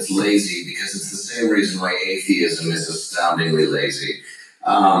argument that's lazy because it's the same reason why atheism is astoundingly lazy.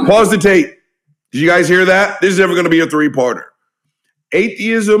 Pause the tape. Did you guys hear that? This is ever going to be a three-parter.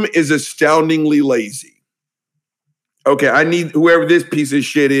 Atheism is astoundingly lazy. Okay, I need whoever this piece of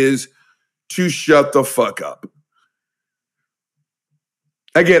shit is to shut the fuck up.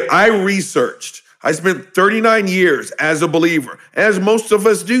 Again, I researched. I spent 39 years as a believer, as most of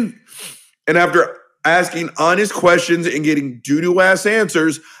us do. And after asking honest questions and getting doo-doo-ass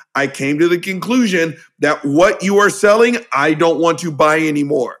answers, I came to the conclusion that what you are selling, I don't want to buy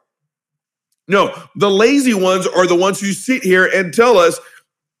anymore. No, the lazy ones are the ones who sit here and tell us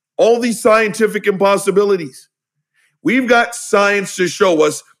all these scientific impossibilities. We've got science to show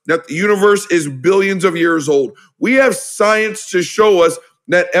us that the universe is billions of years old. We have science to show us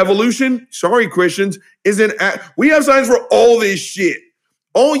that evolution, sorry, Christians, isn't. We have science for all this shit.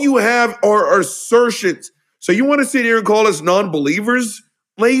 All you have are assertions. So you want to sit here and call us non-believers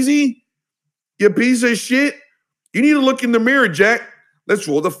lazy? You piece of shit. You need to look in the mirror, Jack. Let's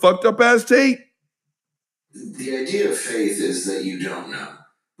roll the fucked up ass tape. The idea of faith is that you don't know,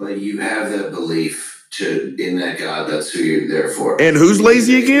 but you have that belief in that God. That's who you're there for. And who's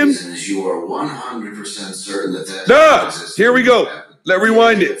lazy again? Is you are 100% certain that Here we go. Let's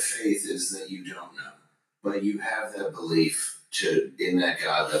rewind it. Faith is that you don't know, but you have that belief in that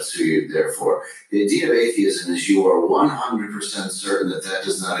God. That's who you're there for. The idea of atheism is you are 100% certain that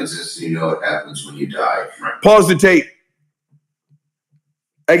does not exist, and you know it happens when you die. Right. Pause the tape.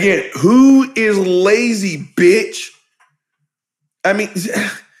 Again, who is lazy, bitch? I mean,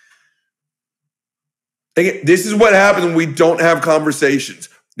 again, this is what happens when we don't have conversations.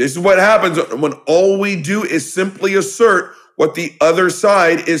 This is what happens when all we do is simply assert what the other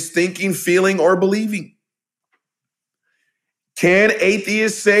side is thinking, feeling, or believing. Can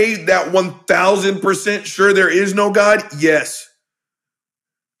atheists say that 1,000% sure there is no God? Yes.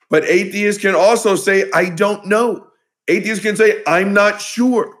 But atheists can also say, I don't know. Atheists can say, I'm not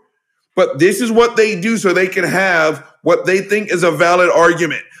sure. But this is what they do so they can have what they think is a valid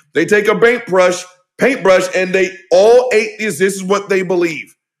argument. They take a paintbrush, and all atheists, this is what they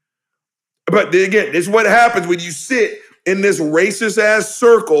believe. But again, this is what happens when you sit in this racist ass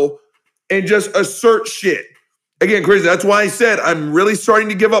circle and just assert shit. Again, Chris, that's why I said I'm really starting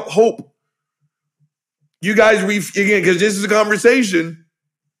to give up hope. You guys, again, because this is a conversation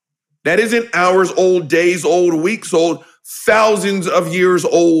that isn't hours old, days old, weeks old, thousands of years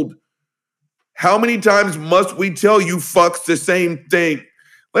old. How many times must we tell you fucks the same thing?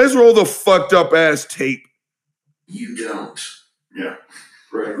 Let's roll the fucked up ass tape. You don't. Yeah.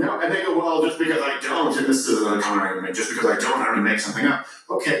 Right. No, and they go, well, just because I don't, and this is another counter argument, just because I don't, I'm going to make something up.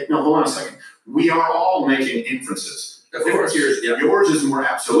 Okay, no, hold on a second. We are all making inferences. Of The course. difference here is yours is more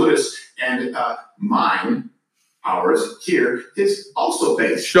absolutist, and ours here is also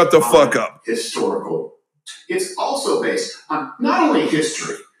based Shut the on fuck up. historical. It's also based on not only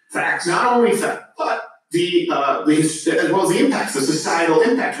history, facts, not only fact, but the as well as the impacts, the societal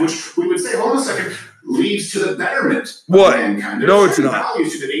impact, which we would say, hold on a second, leads to the betterment What? of mankind. No, it's certain not.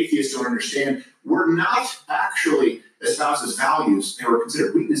 values that atheists don't understand were not actually espoused as values. They were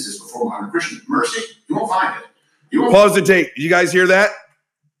considered weaknesses before modern Christians. Mercy, you won't find it. You won't. Pause the tape. You guys hear that?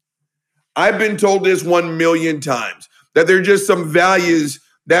 I've been told this 1,000,000 times, that there are just some values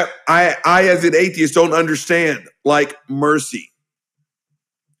that I as an atheist don't understand, like mercy.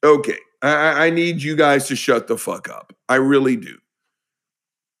 Okay, I need you guys to shut the fuck up. I really do.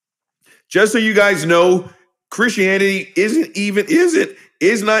 Just so you guys know, Christianity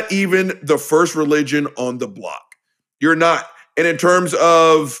is not even the first religion on the block. You're not. And in terms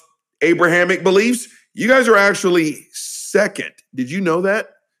of Abrahamic beliefs, you guys are actually second. Did you know that?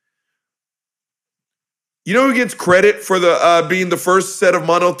 You know who gets credit for the being the first set of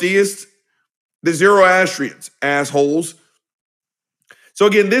monotheists? The Zoroastrians, assholes. So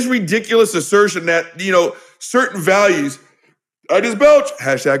again, this ridiculous assertion that, certain values, I just belch,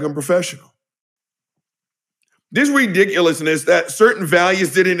 #unprofessional. This ridiculousness that certain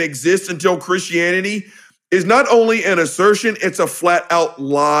values didn't exist until Christianity is not only an assertion, it's a flat out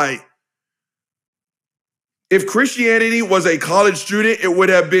lie. If Christianity was a college student, it would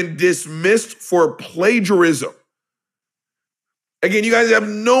have been dismissed for plagiarism. Again, you guys have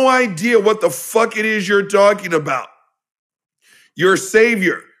no idea what the fuck it is you're talking about. Your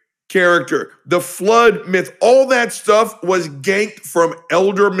savior character, the flood myth, all that stuff was ganked from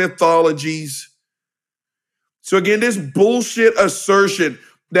elder mythologies. So again, this bullshit assertion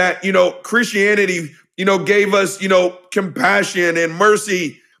that, Christianity, gave us, compassion and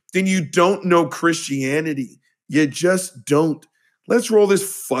mercy then you don't know Christianity. You just don't. Let's roll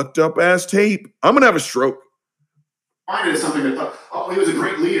this fucked up ass tape. I'm going to have a stroke. It as something that, he was a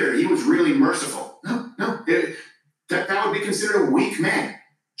great leader. He was really merciful. No, that would be considered a weak man.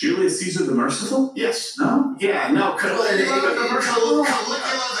 Julius Caesar the Merciful? Yes. No? Yeah, no. Caligula the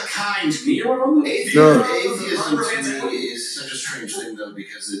Kind. Nero? Atheism to me is such a strange thing, though,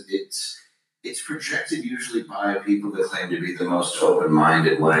 because it's projected usually by people that claim to be the most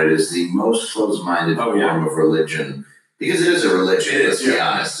open-minded when it is the most closed-minded form of religion. Because it is a religion, let's be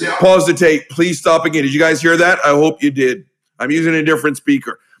honest. Yeah. Pause the tape. Please stop again. Did you guys hear that? I hope you did. I'm using a different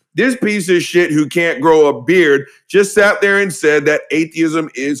speaker. This piece of shit who can't grow a beard just sat there and said that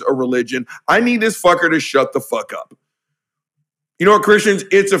atheism is a religion. I need this fucker to shut the fuck up. You know what, Christians?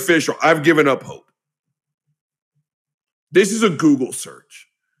 It's official. I've given up hope. This is a Google search.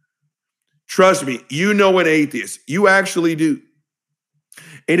 Trust me, you know an atheist. You actually do.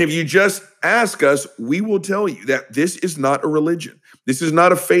 And if you just ask us, we will tell you that this is not a religion. This is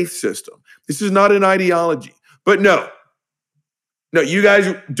not a faith system. This is not an ideology. But no, you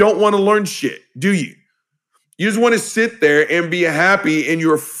guys don't want to learn shit, do you? You just want to sit there and be happy in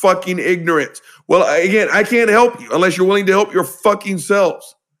your fucking ignorance. Well, again, I can't help you unless you're willing to help your fucking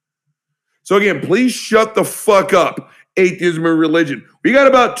selves. So again, please shut the fuck up, atheism and religion. We got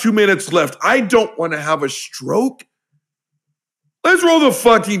about 2 minutes left. I don't want to have a stroke. Let's roll the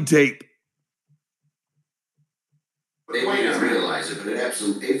fucking tape. They might not realize it, but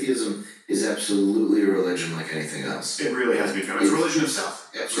atheism is absolutely a religion like anything else. It really has become. It's a religion of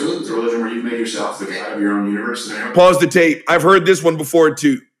self. Absolutely. It's a religion where you've made yourself the god of your own universe. Pause the tape. I've heard this one before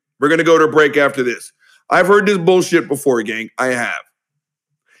too. We're going to go to a break after this. I've heard this bullshit before, gang. I have.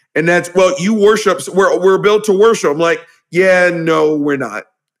 And that's, well, you worship, we're built to worship. I'm like, yeah, no, we're not.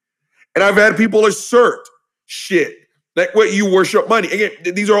 And I've had people assert shit. Like what you worship money. Again,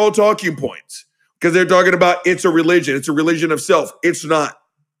 these are all talking points because they're talking about it's a religion. It's a religion of self. It's not.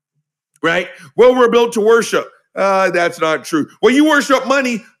 Right? Well, we're built to worship. That's not true. Well, you worship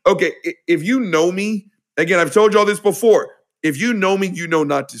money. Okay, if you know me, again, I've told y'all this before. If you know me, you know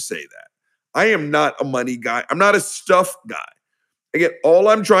not to say that. I am not a money guy. I'm not a stuff guy. Again, all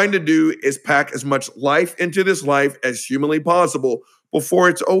I'm trying to do is pack as much life into this life as humanly possible before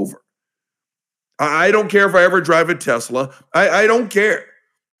it's over. I don't care if I ever drive a Tesla. I don't care,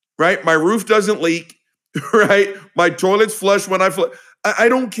 right? My roof doesn't leak, right? My toilet's flush when I flush. I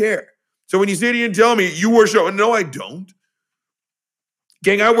don't care. So when you sit here and tell me you worship, no, I don't.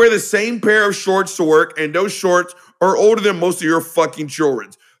 Gang, I wear the same pair of shorts to work, and those shorts are older than most of your fucking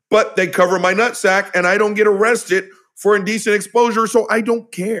children's. But they cover my nutsack, and I don't get arrested for indecent exposure, so I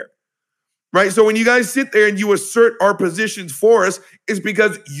don't care. Right? So when you guys sit there and you assert our positions for us, it's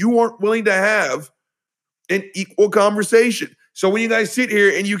because you aren't willing to have an equal conversation. So when you guys sit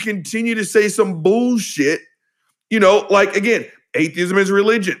here and you continue to say some bullshit, like, again, atheism is a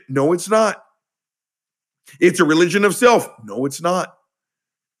religion. No, it's not. It's a religion of self. No, it's not.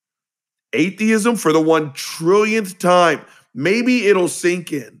 Atheism for the 1 trillionth time. Maybe it'll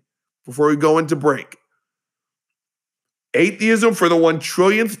sink in before we go into break. Atheism for the 1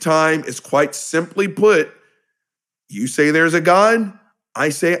 trillionth time is quite simply put, you say there's a God, I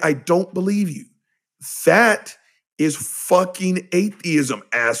say I don't believe you. That is fucking atheism,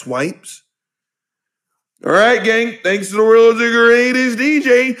 asswipes. All right, gang, thanks to the world's greatest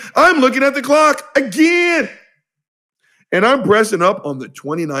DJ, I'm looking at the clock again. And I'm pressing up on the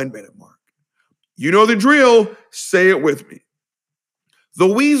 29-minute mark. You know the drill, say it with me. The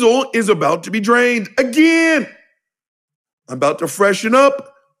weasel is about to be drained again. I'm about to freshen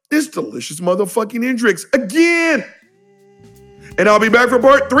up this delicious motherfucking Hendrix again. And I'll be back for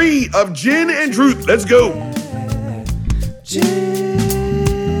part 3 of Gin and Truth. Let's go. Gin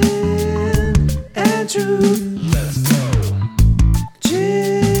and Truth. Let's go.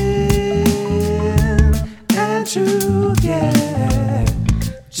 Gin and Truth, yeah.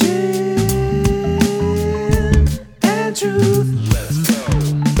 Gin and Truth. Let's go.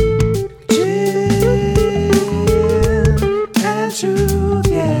 Gin and Truth,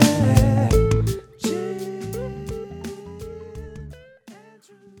 yeah.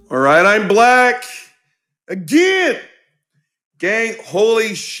 All right, I'm black again. Gang,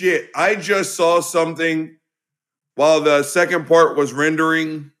 holy shit. I just saw something while the second part was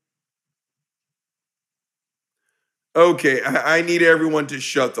rendering. Okay, I need everyone to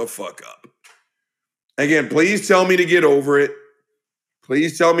shut the fuck up. Again, please tell me to get over it.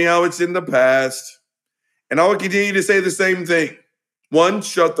 Please tell me how it's in the past. And I will continue to say the same thing. 1,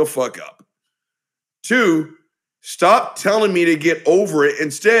 shut the fuck up. 2, stop telling me to get over it.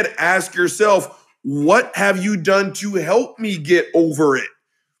 Instead, ask yourself, what have you done to help me get over it?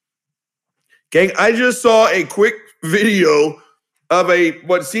 Gang, I just saw a quick video of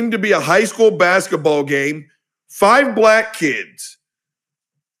what seemed to be a high school basketball game. 5 black kids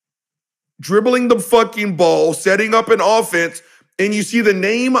dribbling the fucking ball, setting up an offense, and you see the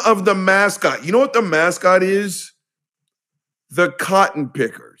name of the mascot. You know what the mascot is? The Cotton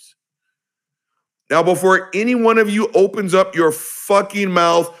Pickers. Now, before any one of you opens up your fucking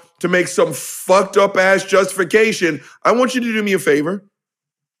mouth to make some fucked up ass justification, I want you to do me a favor.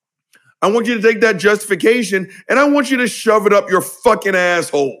 I want you to take that justification and I want you to shove it up your fucking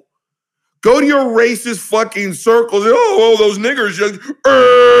asshole. Go to your racist fucking circles. Oh, those niggers just,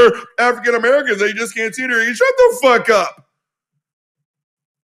 African Americans, they just can't see it. Shut the fuck up.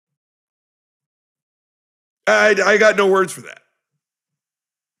 I got no words for that.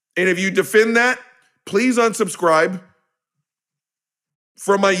 And if you defend that, please unsubscribe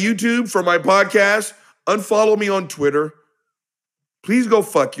from my YouTube, from my podcast. Unfollow me on Twitter. Please go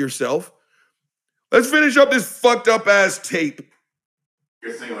fuck yourself. Let's finish up this fucked up ass tape.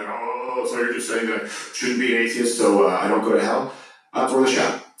 You're thinking like, oh, so you're just saying that I shouldn't be an atheist so I don't go to hell? Throw the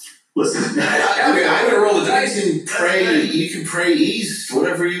shot. Listen. I'm going to roll the dice and pray. You can pray east,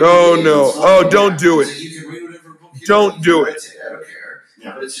 whatever you Oh, no. Oh, don't do it. You can read whatever book you Don't want. do it. I don't care.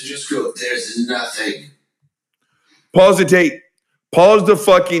 Yeah. But to just go, there's nothing. Pause the tape. Pause the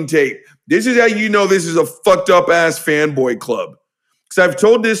fucking tape. This is how you know this is a fucked up ass fanboy club. Because I've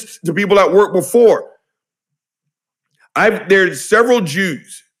told this to people at work before. There's several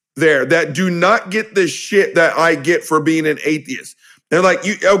Jews there that do not get the shit that I get for being an atheist. They're like,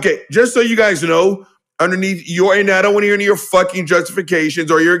 okay, just so you guys know, underneath and I don't want to hear any of your fucking justifications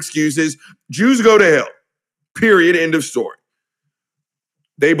or your excuses. Jews go to hell. Period. End of story.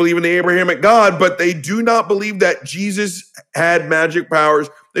 They believe in the Abrahamic God, but they do not believe that Jesus had magic powers.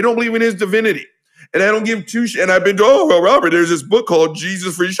 They don't believe in his divinity. And I don't give two shit. And I've been told, well, Robert, there's this book called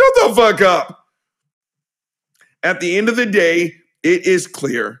Jesus for You. Shut the fuck up. At the end of the day, it is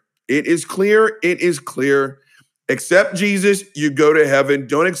clear. It is clear. It is clear. Accept Jesus, you go to heaven.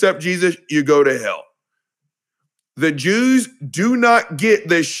 Don't accept Jesus, you go to hell. The Jews do not get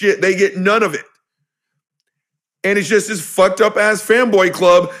this shit. They get none of it. And it's just this fucked up ass fanboy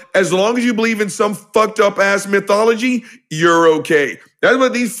club. As long as you believe in some fucked up ass mythology, you're okay. That's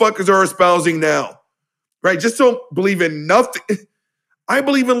what these fuckers are espousing now. Right? Just don't believe in nothing. I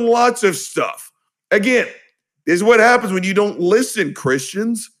believe in lots of stuff. Again, this is what happens when you don't listen,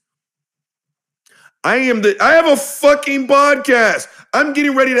 Christians. I have a fucking podcast. I'm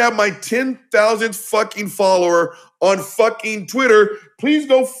getting ready to have my 10,000th fucking follower on fucking Twitter. Please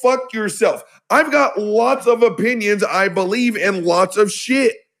go fuck yourself. I've got lots of opinions. I believe in lots of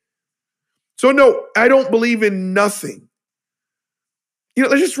shit. So no, I don't believe in nothing.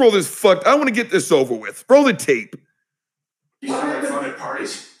 Let's just roll this I want to get this over with. Roll the tape. You sound like fun at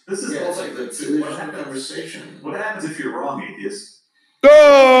parties. This is It's like the conversation. what happens if you're wrong, atheist?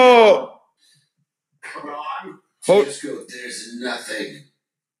 Oh! Just go, there's nothing.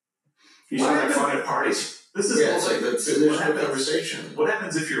 You sound like fun at parties. This is It's like the conversation. what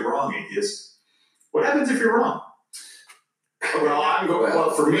happens if you're wrong, atheist? What happens if you're wrong? Well,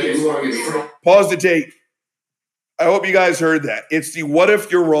 for me, it's going to be Pause the tape. I hope you guys heard that. It's the what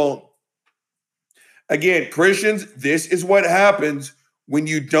if you're wrong. Again, Christians, this is what happens when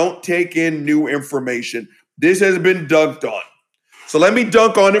you don't take in new information. This has been dunked on. So let me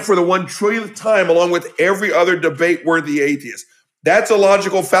dunk on it for the 1 trillionth time, along with every other debate-worthy atheist. That's a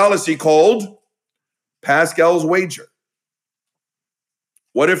logical fallacy called Pascal's wager.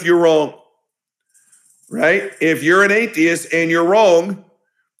 What if you're wrong? Right? If you're an atheist and you're wrong,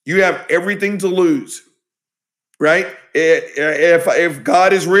 you have everything to lose. Right? If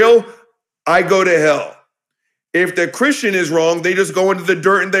God is real, I go to hell. If the Christian is wrong, they just go into the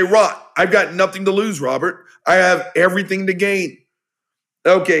dirt and they rot. I've got nothing to lose, Robert. I have everything to gain.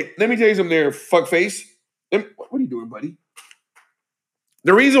 Okay, let me tell you something there, fuckface. What are you doing, buddy?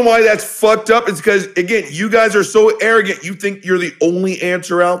 The reason why that's fucked up is because, again, you guys are so arrogant. You think you're the only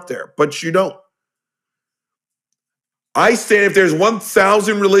answer out there, but you don't. I stand, if there's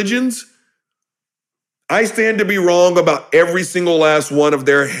 1,000 religions, I stand to be wrong about every single last one of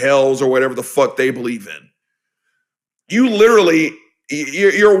their hells or whatever the fuck they believe in. You literally,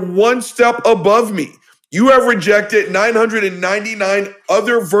 you're one step above me. You have rejected 999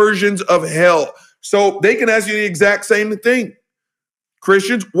 other versions of hell. So they can ask you the exact same thing.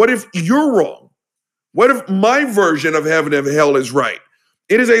 Christians, what if you're wrong? What if my version of heaven and hell is right?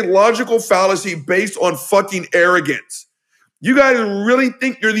 It is a logical fallacy based on fucking arrogance. You guys really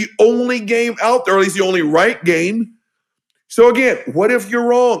think you're the only game out there, or at least the only right game. So again, what if you're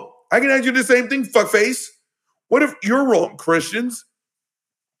wrong? I can ask you the same thing, fuckface. What if you're wrong, Christians?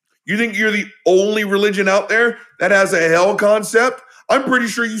 You think you're the only religion out there that has a hell concept? I'm pretty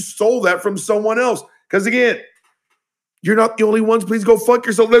sure you stole that from someone else. Because again, you're not the only ones. Please go fuck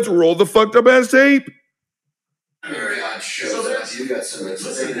yourself. Let's roll the fucked up ass tape. Very odd show. So So you got some.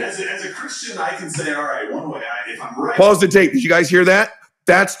 Listen, as a Christian, I can say, all right, one way, if I'm right. Pause the tape. Did you guys hear that?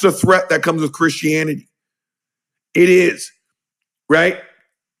 That's the threat that comes with Christianity. It is, right?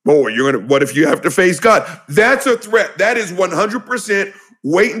 Oh, what if you have to face God? That's a threat. That is 100%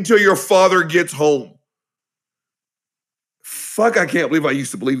 wait until your father gets home. Fuck, I can't believe I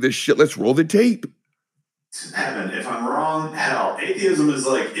used to believe this shit. Let's roll the tape. Heaven, if I'm wrong, hell. Atheism is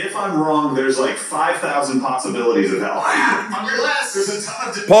like, if I'm wrong, there's like 5,000 possibilities of hell. On your list, there's a ton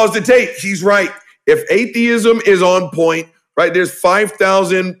of Pause the tape. He's right. If atheism is on point, right, there's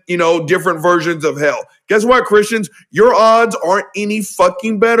 5,000, different versions of hell. Guess what, Christians? Your odds aren't any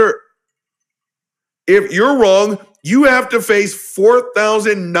fucking better. If you're wrong, you have to face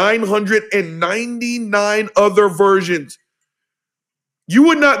 4,999 other versions. You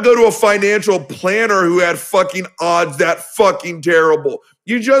would not go to a financial planner who had fucking odds that fucking terrible.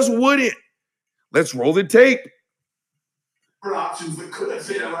 You just wouldn't. Let's roll the tape. options that could have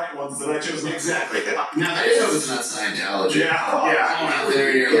been the right ones that I chose. Exactly. Now that is not Scientology. Yeah.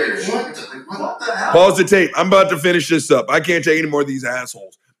 There you're like, what the hell? Pause the tape. I'm about to finish this up. I can't take any more of these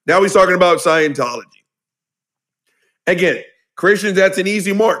assholes. Now he's talking about Scientology. Again, Christians, that's an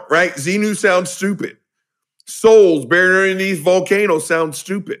easy mark, right? Xenu sounds stupid. Souls buried underneath volcanoes sound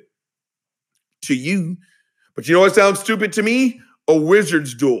stupid to you. But you know what sounds stupid to me? A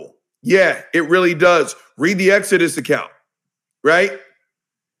wizard's duel. Yeah, it really does. Read the Exodus account, right?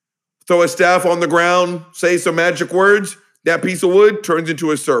 Throw a staff on the ground, say some magic words. That piece of wood turns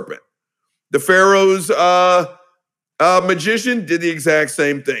into a serpent. The Pharaoh's magician did the exact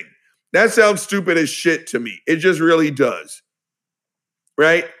same thing. That sounds stupid as shit to me. It just really does,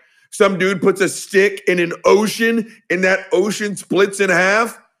 right? Some dude puts a stick in an ocean and that ocean splits in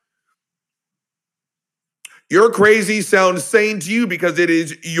half. You're crazy sounds sane to you because it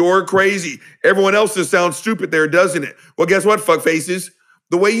is you're crazy. Everyone else just sounds stupid there, doesn't it? Well, guess what, fuckfaces?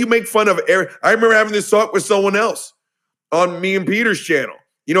 The way you make fun of I remember having this talk with someone else on me and Peter's channel.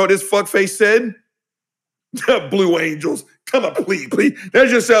 You know what this fuckface said? Blue angels. Come on, please. That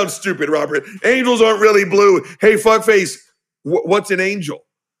just sounds stupid, Robert. Angels aren't really blue. Hey, fuckface, what's an angel?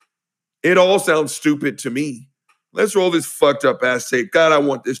 It all sounds stupid to me. Let's roll this fucked up ass tape. God, I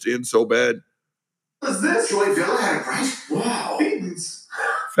want this to end so bad. What's this? Joy Villa had a price? Wow. Titans.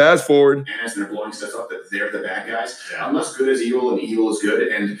 Fast forward. And as they're blowing stuff up, that they're the bad guys. Yeah. Unless good is evil and evil is good.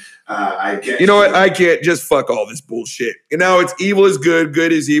 And I get. You know what? I can't just fuck all this bullshit. And now it's evil is good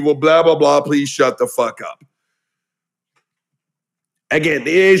is evil, blah, blah, blah. Please shut the fuck up. Again,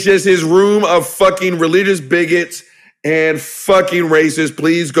 it's just his room of fucking religious bigots and fucking racists.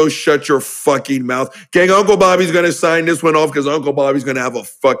 Please go shut your fucking mouth. Gang, Uncle Bobby's going to sign this one off because Uncle Bobby's going to have a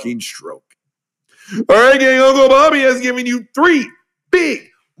fucking stroke. All right, gang, Uncle Bobby has given you 3 big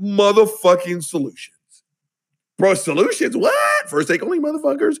motherfucking solutions. Bro, solutions? What? First take only,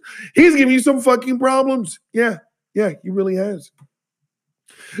 motherfuckers. He's giving you some fucking problems. Yeah, he really has.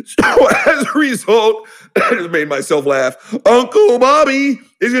 So as a result, I just made myself laugh. Uncle Bobby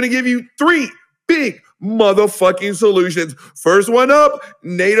is going to give you 3 big motherfucking solutions. First one up,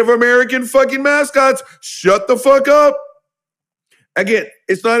 Native American fucking mascots. Shut the fuck up. Again,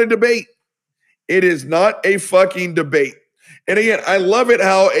 it's not a debate. It is not a fucking debate. And again, I love it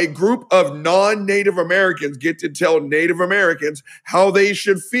how a group of non-Native Americans get to tell Native Americans how they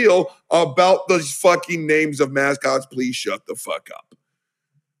should feel about those fucking names of mascots. Please shut the fuck up.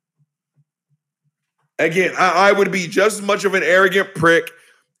 Again, I would be just as much of an arrogant prick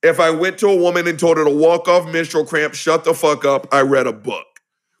if I went to a woman and told her to walk off menstrual cramp, shut the fuck up, I read a book,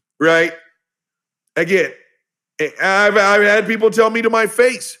 right? Again, I've had people tell me to my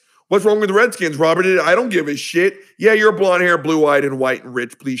face, what's wrong with the Redskins, Robert? I don't give a shit. Yeah, you're blonde hair, blue-eyed, and white and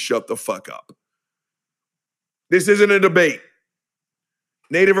rich. Please shut the fuck up. This isn't a debate.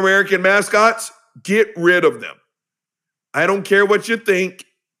 Native American mascots, get rid of them. I don't care what you think.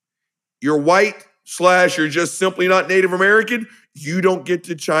 You're white / you're just simply not Native American. You don't get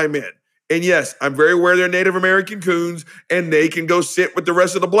to chime in. And yes, I'm very aware they're Native American coons, and they can go sit with the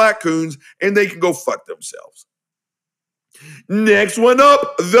rest of the black coons, and they can go fuck themselves. Next one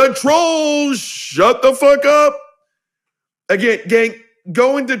up, the trolls. Shut the fuck up. Again, gang,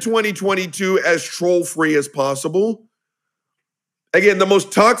 go into 2022 as troll-free as possible. Again, the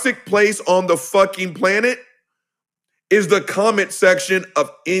most toxic place on the fucking planet is the comment section of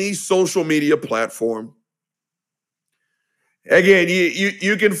any social media platform. Again,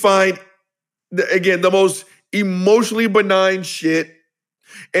 you can find, the most emotionally benign shit.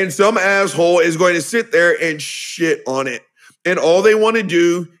 And some asshole is going to sit there and shit on it. And all they want to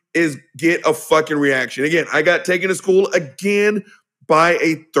do is get a fucking reaction. Again, I got taken to school again by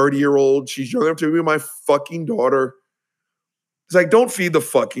a 30-year-old. She's young enough to be my fucking daughter. It's like, don't feed the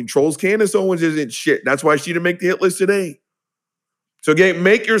fucking trolls. Candace Owens isn't shit. That's why she didn't make the hit list today. So again,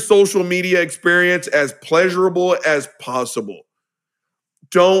 make your social media experience as pleasurable as possible.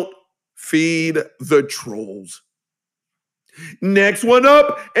 Don't feed the trolls. Next one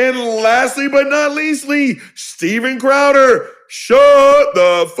up, and lastly but not leastly, Steven Crowder. Shut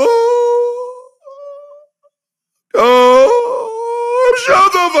the fuck up.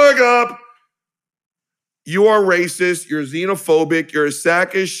 Shut the fuck up. You are racist. You're xenophobic. You're a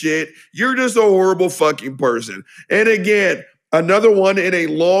sack of shit. You're just a horrible fucking person. And again, another one in a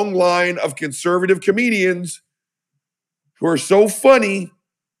long line of conservative comedians who are so funny,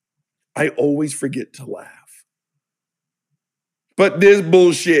 I always forget to laugh. But this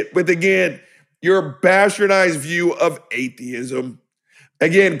bullshit with, again, your bastardized view of atheism.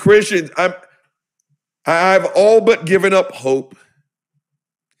 Again, Christians, I've all but given up hope.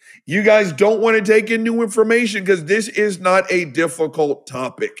 You guys don't want to take in new information because this is not a difficult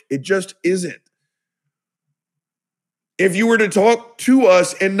topic. It just isn't. If you were to talk to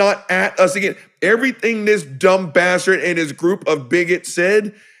us and not at us, again, everything this dumb bastard and his group of bigots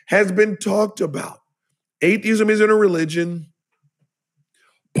said has been talked about. Atheism isn't a religion.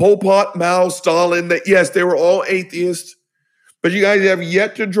 Pol Pot, Mao, Stalin, that yes, they were all atheists, but you guys have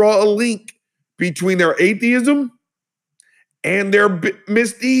yet to draw a link between their atheism and their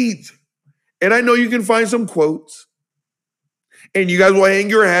misdeeds. And I know you can find some quotes, and you guys will hang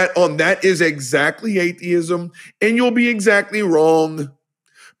your hat on that is exactly atheism, and you'll be exactly wrong,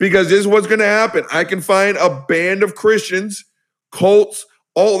 because this is what's going to happen. I can find a band of Christians, cults,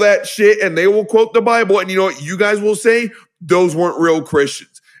 all that shit, and they will quote the Bible, and you know what you guys will say? Those weren't real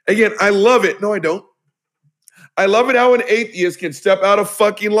Christians. Again, I love it. No, I don't. I love it how an atheist can step out of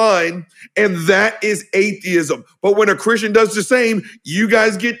fucking line, and that is atheism. But when a Christian does the same, you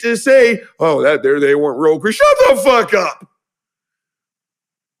guys get to say, oh, they weren't real Christians. Shut the fuck up.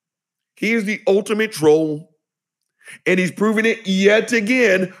 He is the ultimate troll, and he's proven it yet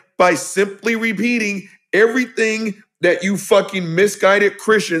again by simply repeating everything that you fucking misguided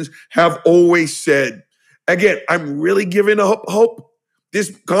Christians have always said. Again, I'm really giving up hope.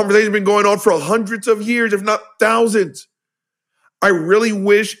 This conversation has been going on for hundreds of years, if not thousands. I really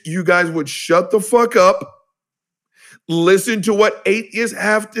wish you guys would shut the fuck up, listen to what atheists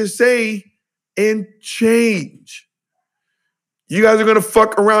have to say, and change. You guys are going to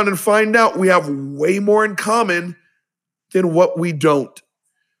fuck around and find out we have way more in common than what we don't.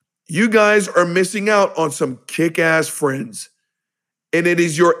 You guys are missing out on some kick-ass friends. And it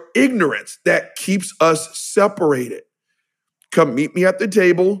is your ignorance that keeps us separated. Come meet me at the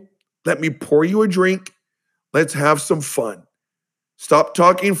table. Let me pour you a drink. Let's have some fun. Stop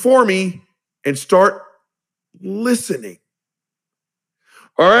talking for me and start listening.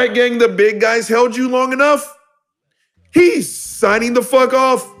 All right, gang, the big guys held you long enough. He's signing the fuck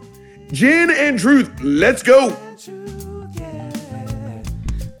off. Gin and Truth, let's go.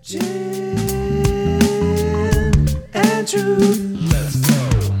 Gin and Truth. Let's go.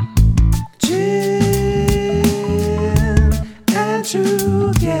 Gin and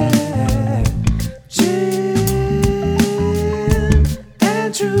Truth, yeah. Gin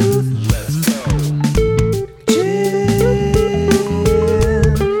and Truth. Let's go. Gin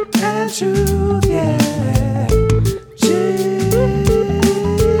and Truth, yeah. Gin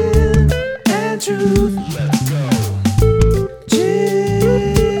and Truth. Let's go.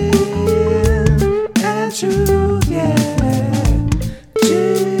 Gin and Truth, yeah.